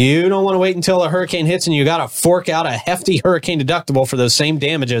 You don't want to wait until a hurricane hits and you got to fork out a hefty hurricane deductible for those same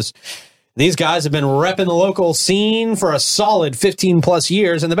damages. These guys have been repping the local scene for a solid 15 plus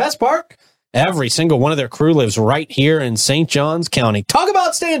years. And the best part, every single one of their crew lives right here in St. Johns County. Talk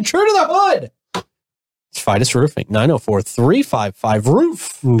about staying true to the hood. It's Fidus Roofing,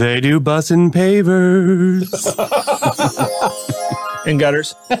 904-355-ROOF. They do bus and pavers. And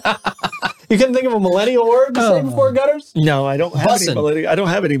gutters. You couldn't think of a millennial word to say before gutters? No, I don't have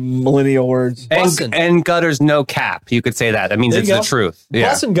Bussin'. any millennial words. Bussin'. and gutters no cap. You could say that. That means There it's you the go. truth. Yeah.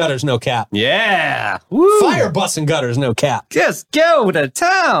 Bus and gutters, no cap. Yeah. Woo. Fire bus and gutters, no cap. Just go to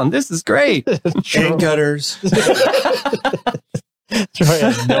town. This is great. And gutters. Troy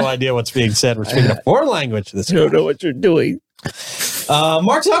has no idea what's being said. We're speaking a foreign language this You don't know what you're doing.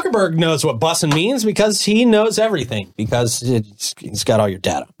 Mark Zuckerberg knows what bussin' means because he knows everything, because he's got all your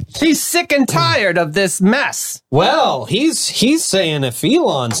data. He's sick and tired of this mess. Well, he's saying if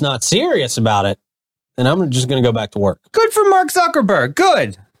Elon's not serious about it, then I'm just going to go back to work. Good for Mark Zuckerberg.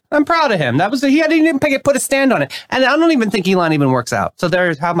 Good. I'm proud of him. That was he didn't put a stand on it, and I don't even think Elon even works out. So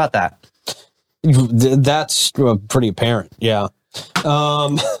there's how about that? That's pretty apparent. Yeah.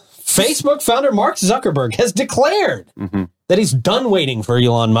 Facebook founder Mark Zuckerberg has declared that he's done waiting for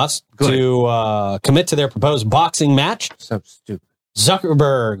Elon Musk to commit to their proposed boxing match. So stupid.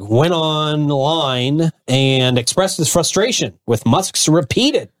 Zuckerberg went online and expressed his frustration with Musk's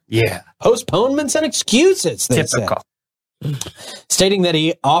repeated postponements and excuses. They Typical. said, stating that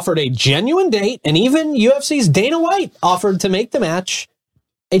he offered a genuine date, and even UFC's Dana White offered to make the match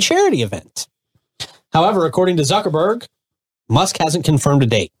a charity event. However, according to Zuckerberg, Musk hasn't confirmed a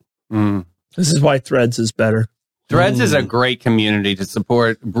date. This is why Threads is better. Threads is a great community to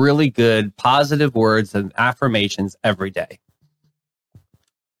support really good, positive words and affirmations every day.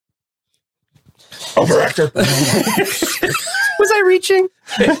 Overactor. Was I reaching?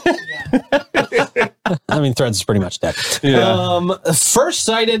 I mean, Threads is pretty much dead. Yeah. First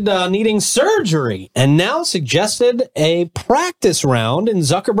cited needing surgery, and now suggested a practice round in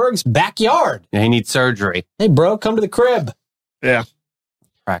Zuckerberg's backyard. Yeah, he needs surgery. Hey, bro, come to the crib. Yeah.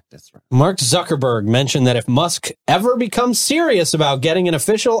 Practice. Mark Zuckerberg mentioned that if Musk ever becomes serious about getting an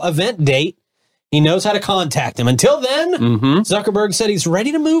official event date, he knows how to contact him. Until then, Zuckerberg said he's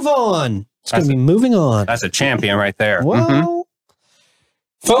ready to move on. It's going to be moving on. That's a champion right there. Well,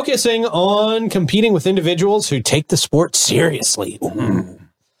 focusing on competing with individuals who take the sport seriously.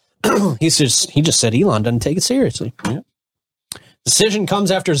 He just said Elon doesn't take it seriously. Yeah. Decision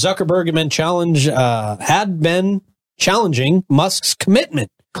comes after Zuckerberg had been challenging Musk's commitment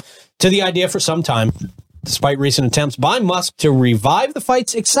to the idea for some time, despite recent attempts by Musk to revive the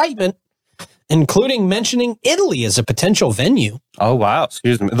fight's excitement, including mentioning Italy as a potential venue. Oh, wow.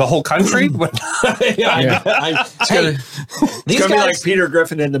 Excuse me. The whole country? These It's gonna be like Peter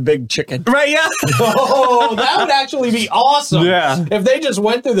Griffin and the Big Chicken. Right, yeah. Oh, that would actually be awesome. Yeah. If they just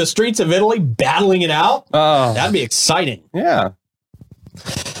went through the streets of Italy battling it out, that'd be exciting. Yeah.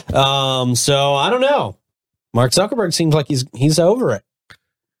 So I don't know. Mark Zuckerberg seems like he's over it.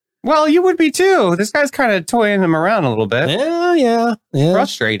 Well, you would be too. This guy's kind of toying him around a little bit. Yeah.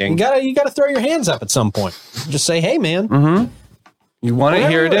 Frustrating. You gotta throw your hands up at some point. Just say, hey man. You want it,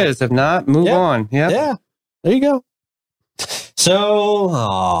 here it is. If not, move on. Yep. Yeah. There you go.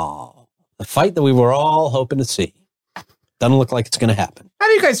 So the fight that we were all hoping to see doesn't look like it's gonna happen. How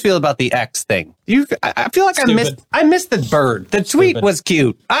do you guys feel about the X thing? I feel like Stupid. I missed the bird. The tweet Stupid. was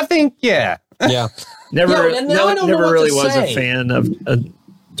cute. I think, yeah. Yeah. Never and now I don't know what really to was say. a fan of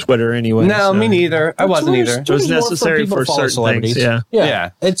Twitter anyway. No, so. me neither. I wasn't Twitter's- either. It was Twitter's more necessary people for to follow certain celebrities. things. Yeah. Yeah.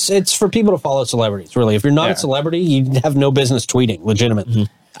 It's for people to follow celebrities, really. If you're not Yeah. a celebrity, you have no business tweeting, legitimately.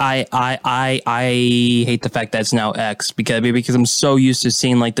 I hate the fact that it's now X because I'm so used to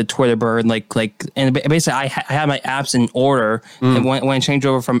seeing like the Twitter bird and basically I had my apps in order and when I changed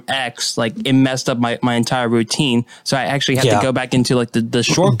over from X, like it messed up my entire routine. So I actually had to go back into like the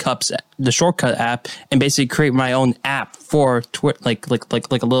shortcut app and basically create my own app for Twitter, like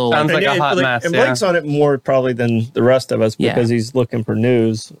a little. Sounds like a hot mess. And Blake's on it more probably than the rest of us because he's looking for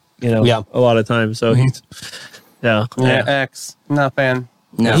news. A lot of times. So he's X, not a fan.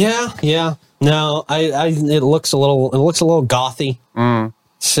 No. Yeah. No, it looks a little gothy.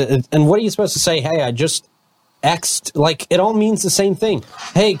 So, and what are you supposed to say? Hey, I just X'd. Like, it all means the same thing.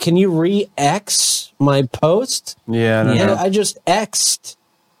 Hey, can you re-X my post? Yeah, I just X'd.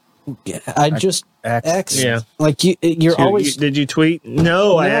 I just X'd. Yeah. Like, you're always... Did you tweet?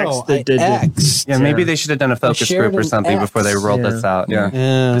 No, I X'd. Yeah, maybe they should have done a focus group or something before they rolled this out. Yeah.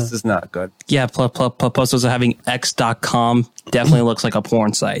 This is not good. Yeah, plus also having X.com definitely looks like a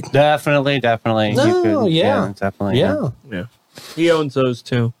porn site. Definitely. No, definitely. Yeah. He owns those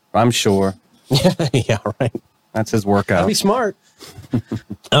too. I'm sure. Yeah, right. That's his workout. That'd be smart.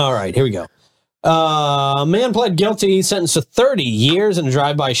 All right, here we go. Man pled guilty, sentenced to 30 years in a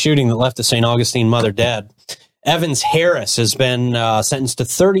drive-by shooting that left a St. Augustine mother dead. Evans Harris has been sentenced to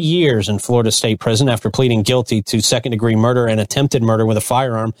 30 years in Florida State Prison after pleading guilty to second-degree murder and attempted murder with a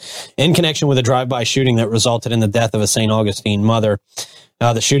firearm in connection with a drive-by shooting that resulted in the death of a St. Augustine mother.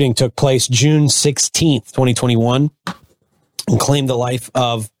 The shooting took place June 16th, 2021, and claimed the life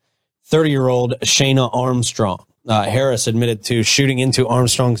of 30-year-old Shayna Armstrong. Harris admitted to shooting into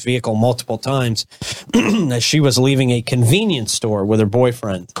Armstrong's vehicle multiple times as she was leaving a convenience store with her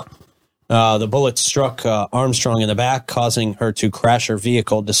boyfriend. The bullet struck Armstrong in the back, causing her to crash her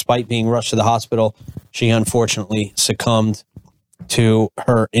vehicle. Despite being rushed to the hospital, she unfortunately succumbed to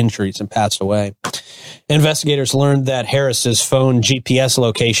her injuries and passed away. Investigators learned that Harris's phone GPS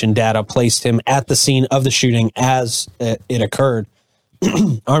location data placed him at the scene of the shooting as it occurred.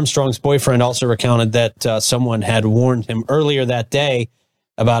 Armstrong's boyfriend also recounted that someone had warned him earlier that day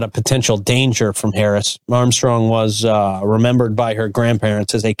about a potential danger from Harris. Armstrong was remembered by her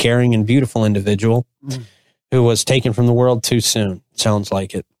grandparents as a caring and beautiful individual who was taken from the world too soon. Sounds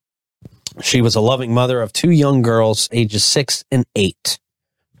like it. She was a loving mother of two young girls, ages 6 and 8,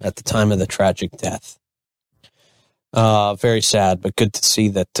 at the time of the tragic death. Very sad, but good to see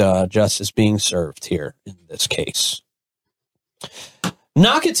that justice being served here in this case.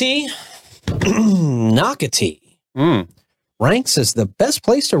 Nocatee ranks as the best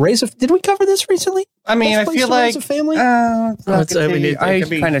place to raise a... Did we cover this recently? I mean, I feel like... a family? I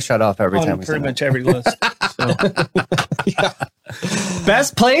kind of shut off every time we pretty much every list. So. Yeah.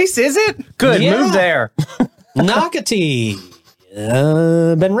 Best place, is it? Good, move there. Nocatee.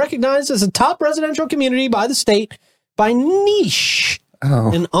 Been recognized as a top residential community by the state by Niche,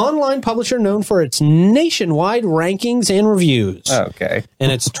 an online publisher known for its nationwide rankings and reviews. Okay.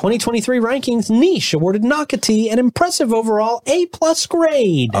 In its 2023 rankings, Niche awarded Nocatee an impressive overall A+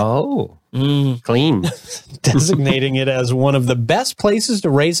 grade. Oh, clean. Designating it as one of the best places to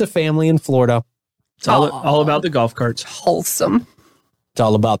raise a family in Florida. It's all about the golf carts. Wholesome. It's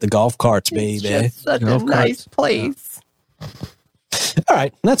all about the golf carts, baby. It's just such a nice place. All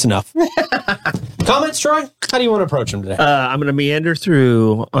right, that's enough. Comments, Troy? How do you want to approach them today? I'm going to meander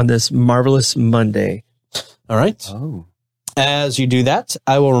through on this marvelous Monday. All right. Oh. As you do that,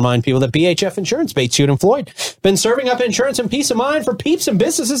 I will remind people that BHF Insurance, Bates, Hewitt, and Floyd, been serving up insurance and peace of mind for peeps and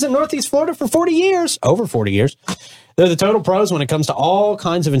businesses in Northeast Florida for 40 years. Over 40 years. They're the total pros when it comes to all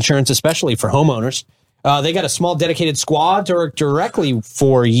kinds of insurance, especially for homeowners. They got a small dedicated squad to work directly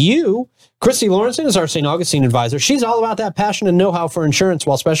for you. Christy Lawrenson is our St. Augustine advisor. She's all about that passion and know-how for insurance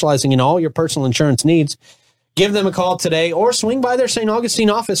while specializing in all your personal insurance needs. Give them a call today or swing by their St. Augustine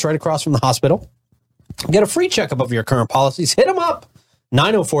office right across from the hospital. Get a free checkup of your current policies. Hit them up,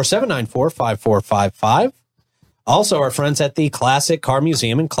 904-794-5455. Also, our friends at the Classic Car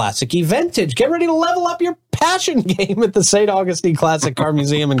Museum and Classic Eventage. Get ready to level up your passion game at the St. Augustine Classic Car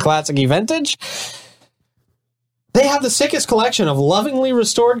Museum and Classic Eventage. They have the sickest collection of lovingly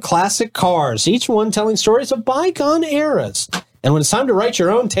restored classic cars, each one telling stories of bygone eras. And when it's time to write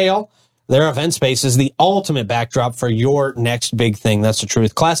your own tale, their event space is the ultimate backdrop for your next big thing. That's the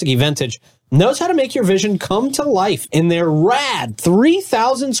truth. Classic Eventage knows how to make your vision come to life in their rad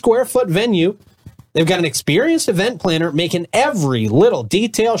 3,000 square foot venue. They've got an experienced event planner making every little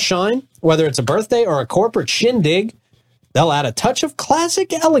detail shine, whether it's a birthday or a corporate shindig. They'll add a touch of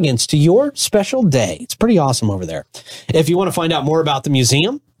classic elegance to your special day. It's pretty awesome over there. If you want to find out more about the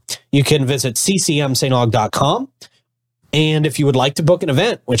museum, you can visit ccmsainaug.com. And if you would like to book an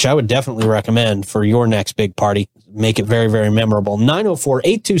event, which I would definitely recommend for your next big party, make it very, very memorable.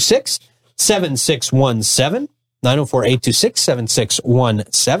 904-826-7617.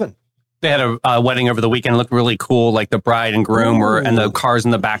 904-826-7617. They had a wedding over the weekend. It looked really cool. Like the bride and groom were, and the cars in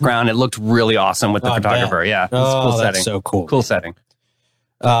the background. It looked really awesome with the photographer. Yeah. It was a cool that's setting. so cool. Cool setting.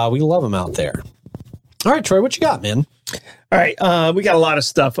 We love them out there. All right, Troy, what you got, man? All right. We got a lot of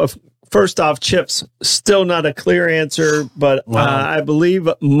stuff. First off, chips, still not a clear answer, but I believe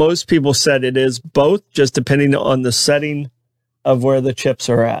most people said it is both, just depending on the setting of where the chips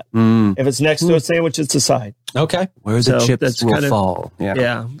are at. If it's next to a sandwich, it's a side. Okay. Where the chips will fall.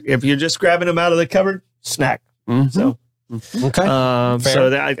 Yeah. If you're just grabbing them out of the cupboard, snack. So, Okay.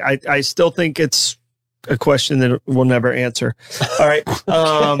 I still think it's a question that we'll never answer. All right.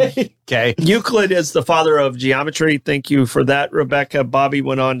 Okay. Euclid is the father of geometry. Thank you for that, Rebecca. Bobby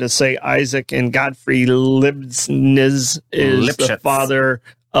went on to say Isaac, and Godfrey Leibniz is the father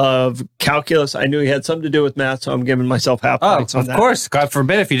of calculus. I knew he had something to do with math, so I'm giving myself half points on that. Of course. God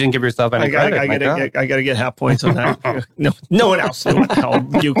forbid if you didn't give yourself any credit. I got to get half points on that. No one else knew what the hell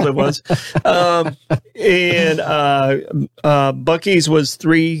Euclid was. Bucky's was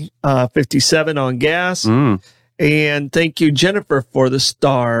 357 on gas. And thank you, Jennifer, for the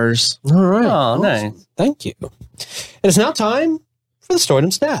stars. All right. Oh, nice. Thank you. It is now time for the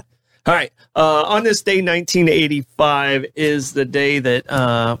Stoidum Stat. All right. On this day, 1985, is the day that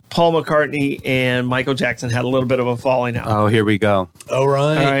Paul McCartney and Michael Jackson had a little bit of a falling out. Oh, here we go. All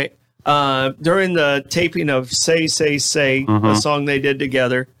right. All right. During the taping of Say, Say, Say, the song they did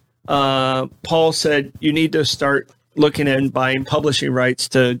together, Paul said, you need to start looking and buying publishing rights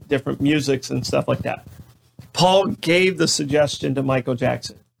to different musics and stuff like that. Paul gave the suggestion to Michael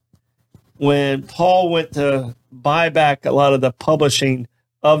Jackson. When Paul went to buy back a lot of the publishing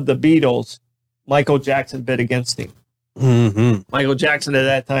of the Beatles, Michael Jackson bid against him. Michael Jackson at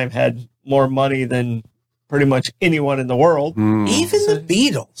that time had more money than pretty much anyone in the world. Even the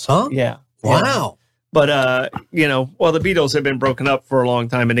Beatles, huh? Yeah. Wow. But, the Beatles had been broken up for a long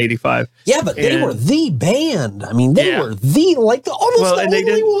time in 85. Yeah, but they were the band. I mean, they were almost the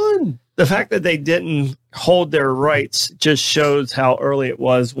only one. The fact that they didn't hold their rights just shows how early it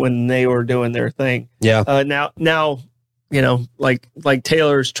was when they were doing their thing. Yeah. Now, like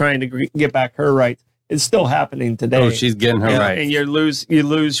Taylor's trying to get back her rights. It's still happening today. Oh, she's getting her rights. And you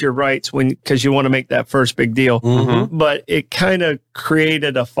lose your rights because you want to make that first big deal. But it kind of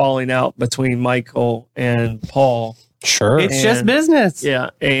created a falling out between Michael and Paul. Sure. It's just business. Yeah.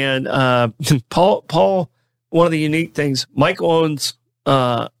 And Paul, one of the unique things, Michael owns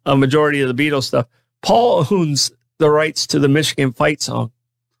a majority of the Beatles stuff. Paul owns the rights to the Michigan Fight song.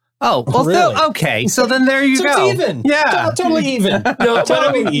 Oh, well, really? Okay. So then there you go. It's even. Yeah. Totally even.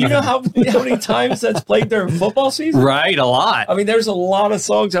 You know how many times that's played during football season? Right, a lot. I mean, there's a lot of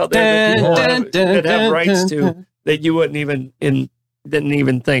songs out there that have rights to that you didn't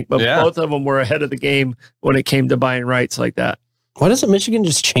even think. But both of them were ahead of the game when it came to buying rights like that. Why doesn't Michigan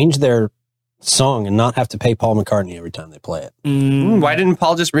just change their song and not have to pay Paul McCartney every time they play it? Why didn't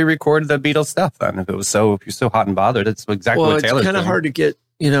Paul just re-record the Beatles stuff then? If you're so hot and bothered, it's exactly what Taylor's it's kind of hard to get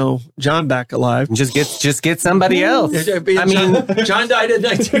John back alive. Just get somebody else. I mean, John died in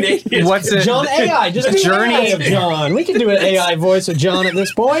 1980. What's it? John AI, just a journey of John. We can do an AI voice of John at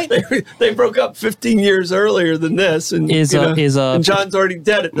this point. They broke up 15 years earlier than this, and and John's already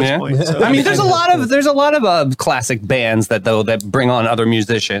dead at this point. So. I mean, there's a lot of classic bands that bring on other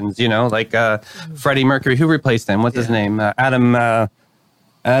musicians. Like Freddie Mercury, who replaced him. What's his name? Adam. I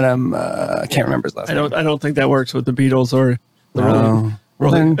can't remember his last name. I don't think that works with the Beatles or the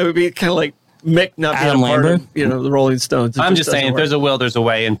Rolling. It would be kind of like Mick not being a part of, the Rolling Stones. I'm just saying, if there's a will, there's a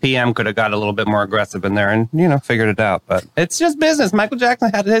way, and PM could have got a little bit more aggressive in there and, figured it out. But it's just business. Michael Jackson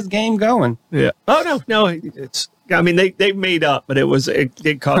had his game going. Yeah. Oh, no. They made up, but it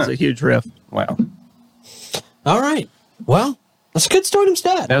did cause a huge rift. Wow. All right. Well, that's a good Stoidum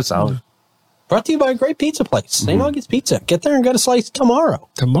Stat. That's solid. Brought to you by a great pizza place, St. August Pizza. Get there and get a slice tomorrow.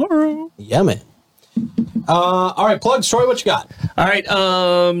 Yeah, man. All right, plugs. Troy, what you got? All right,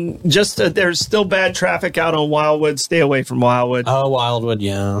 just there's still bad traffic out on Wildwood. Stay away from Wildwood. Oh, Wildwood,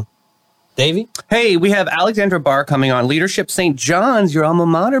 yeah. Davey? Hey, we have Alexandra Barr coming on. Leadership St. John's, your alma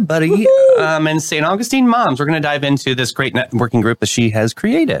mater, buddy. And St. Augustine Moms. We're going to dive into this great networking group that she has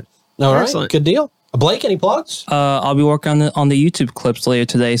created. All right, Excellent. Good deal. Blake, any plugs? I'll be working on the YouTube clips later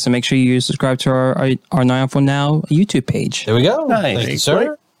today, so make sure you subscribe to our 904 Now YouTube page. There we go. Nice. Thank you,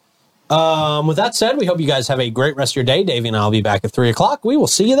 sir. With that said, we hope you guys have a great rest of your day. Davey and I will be back at 3 o'clock. We will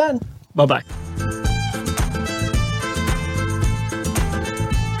see you then. Bye-bye.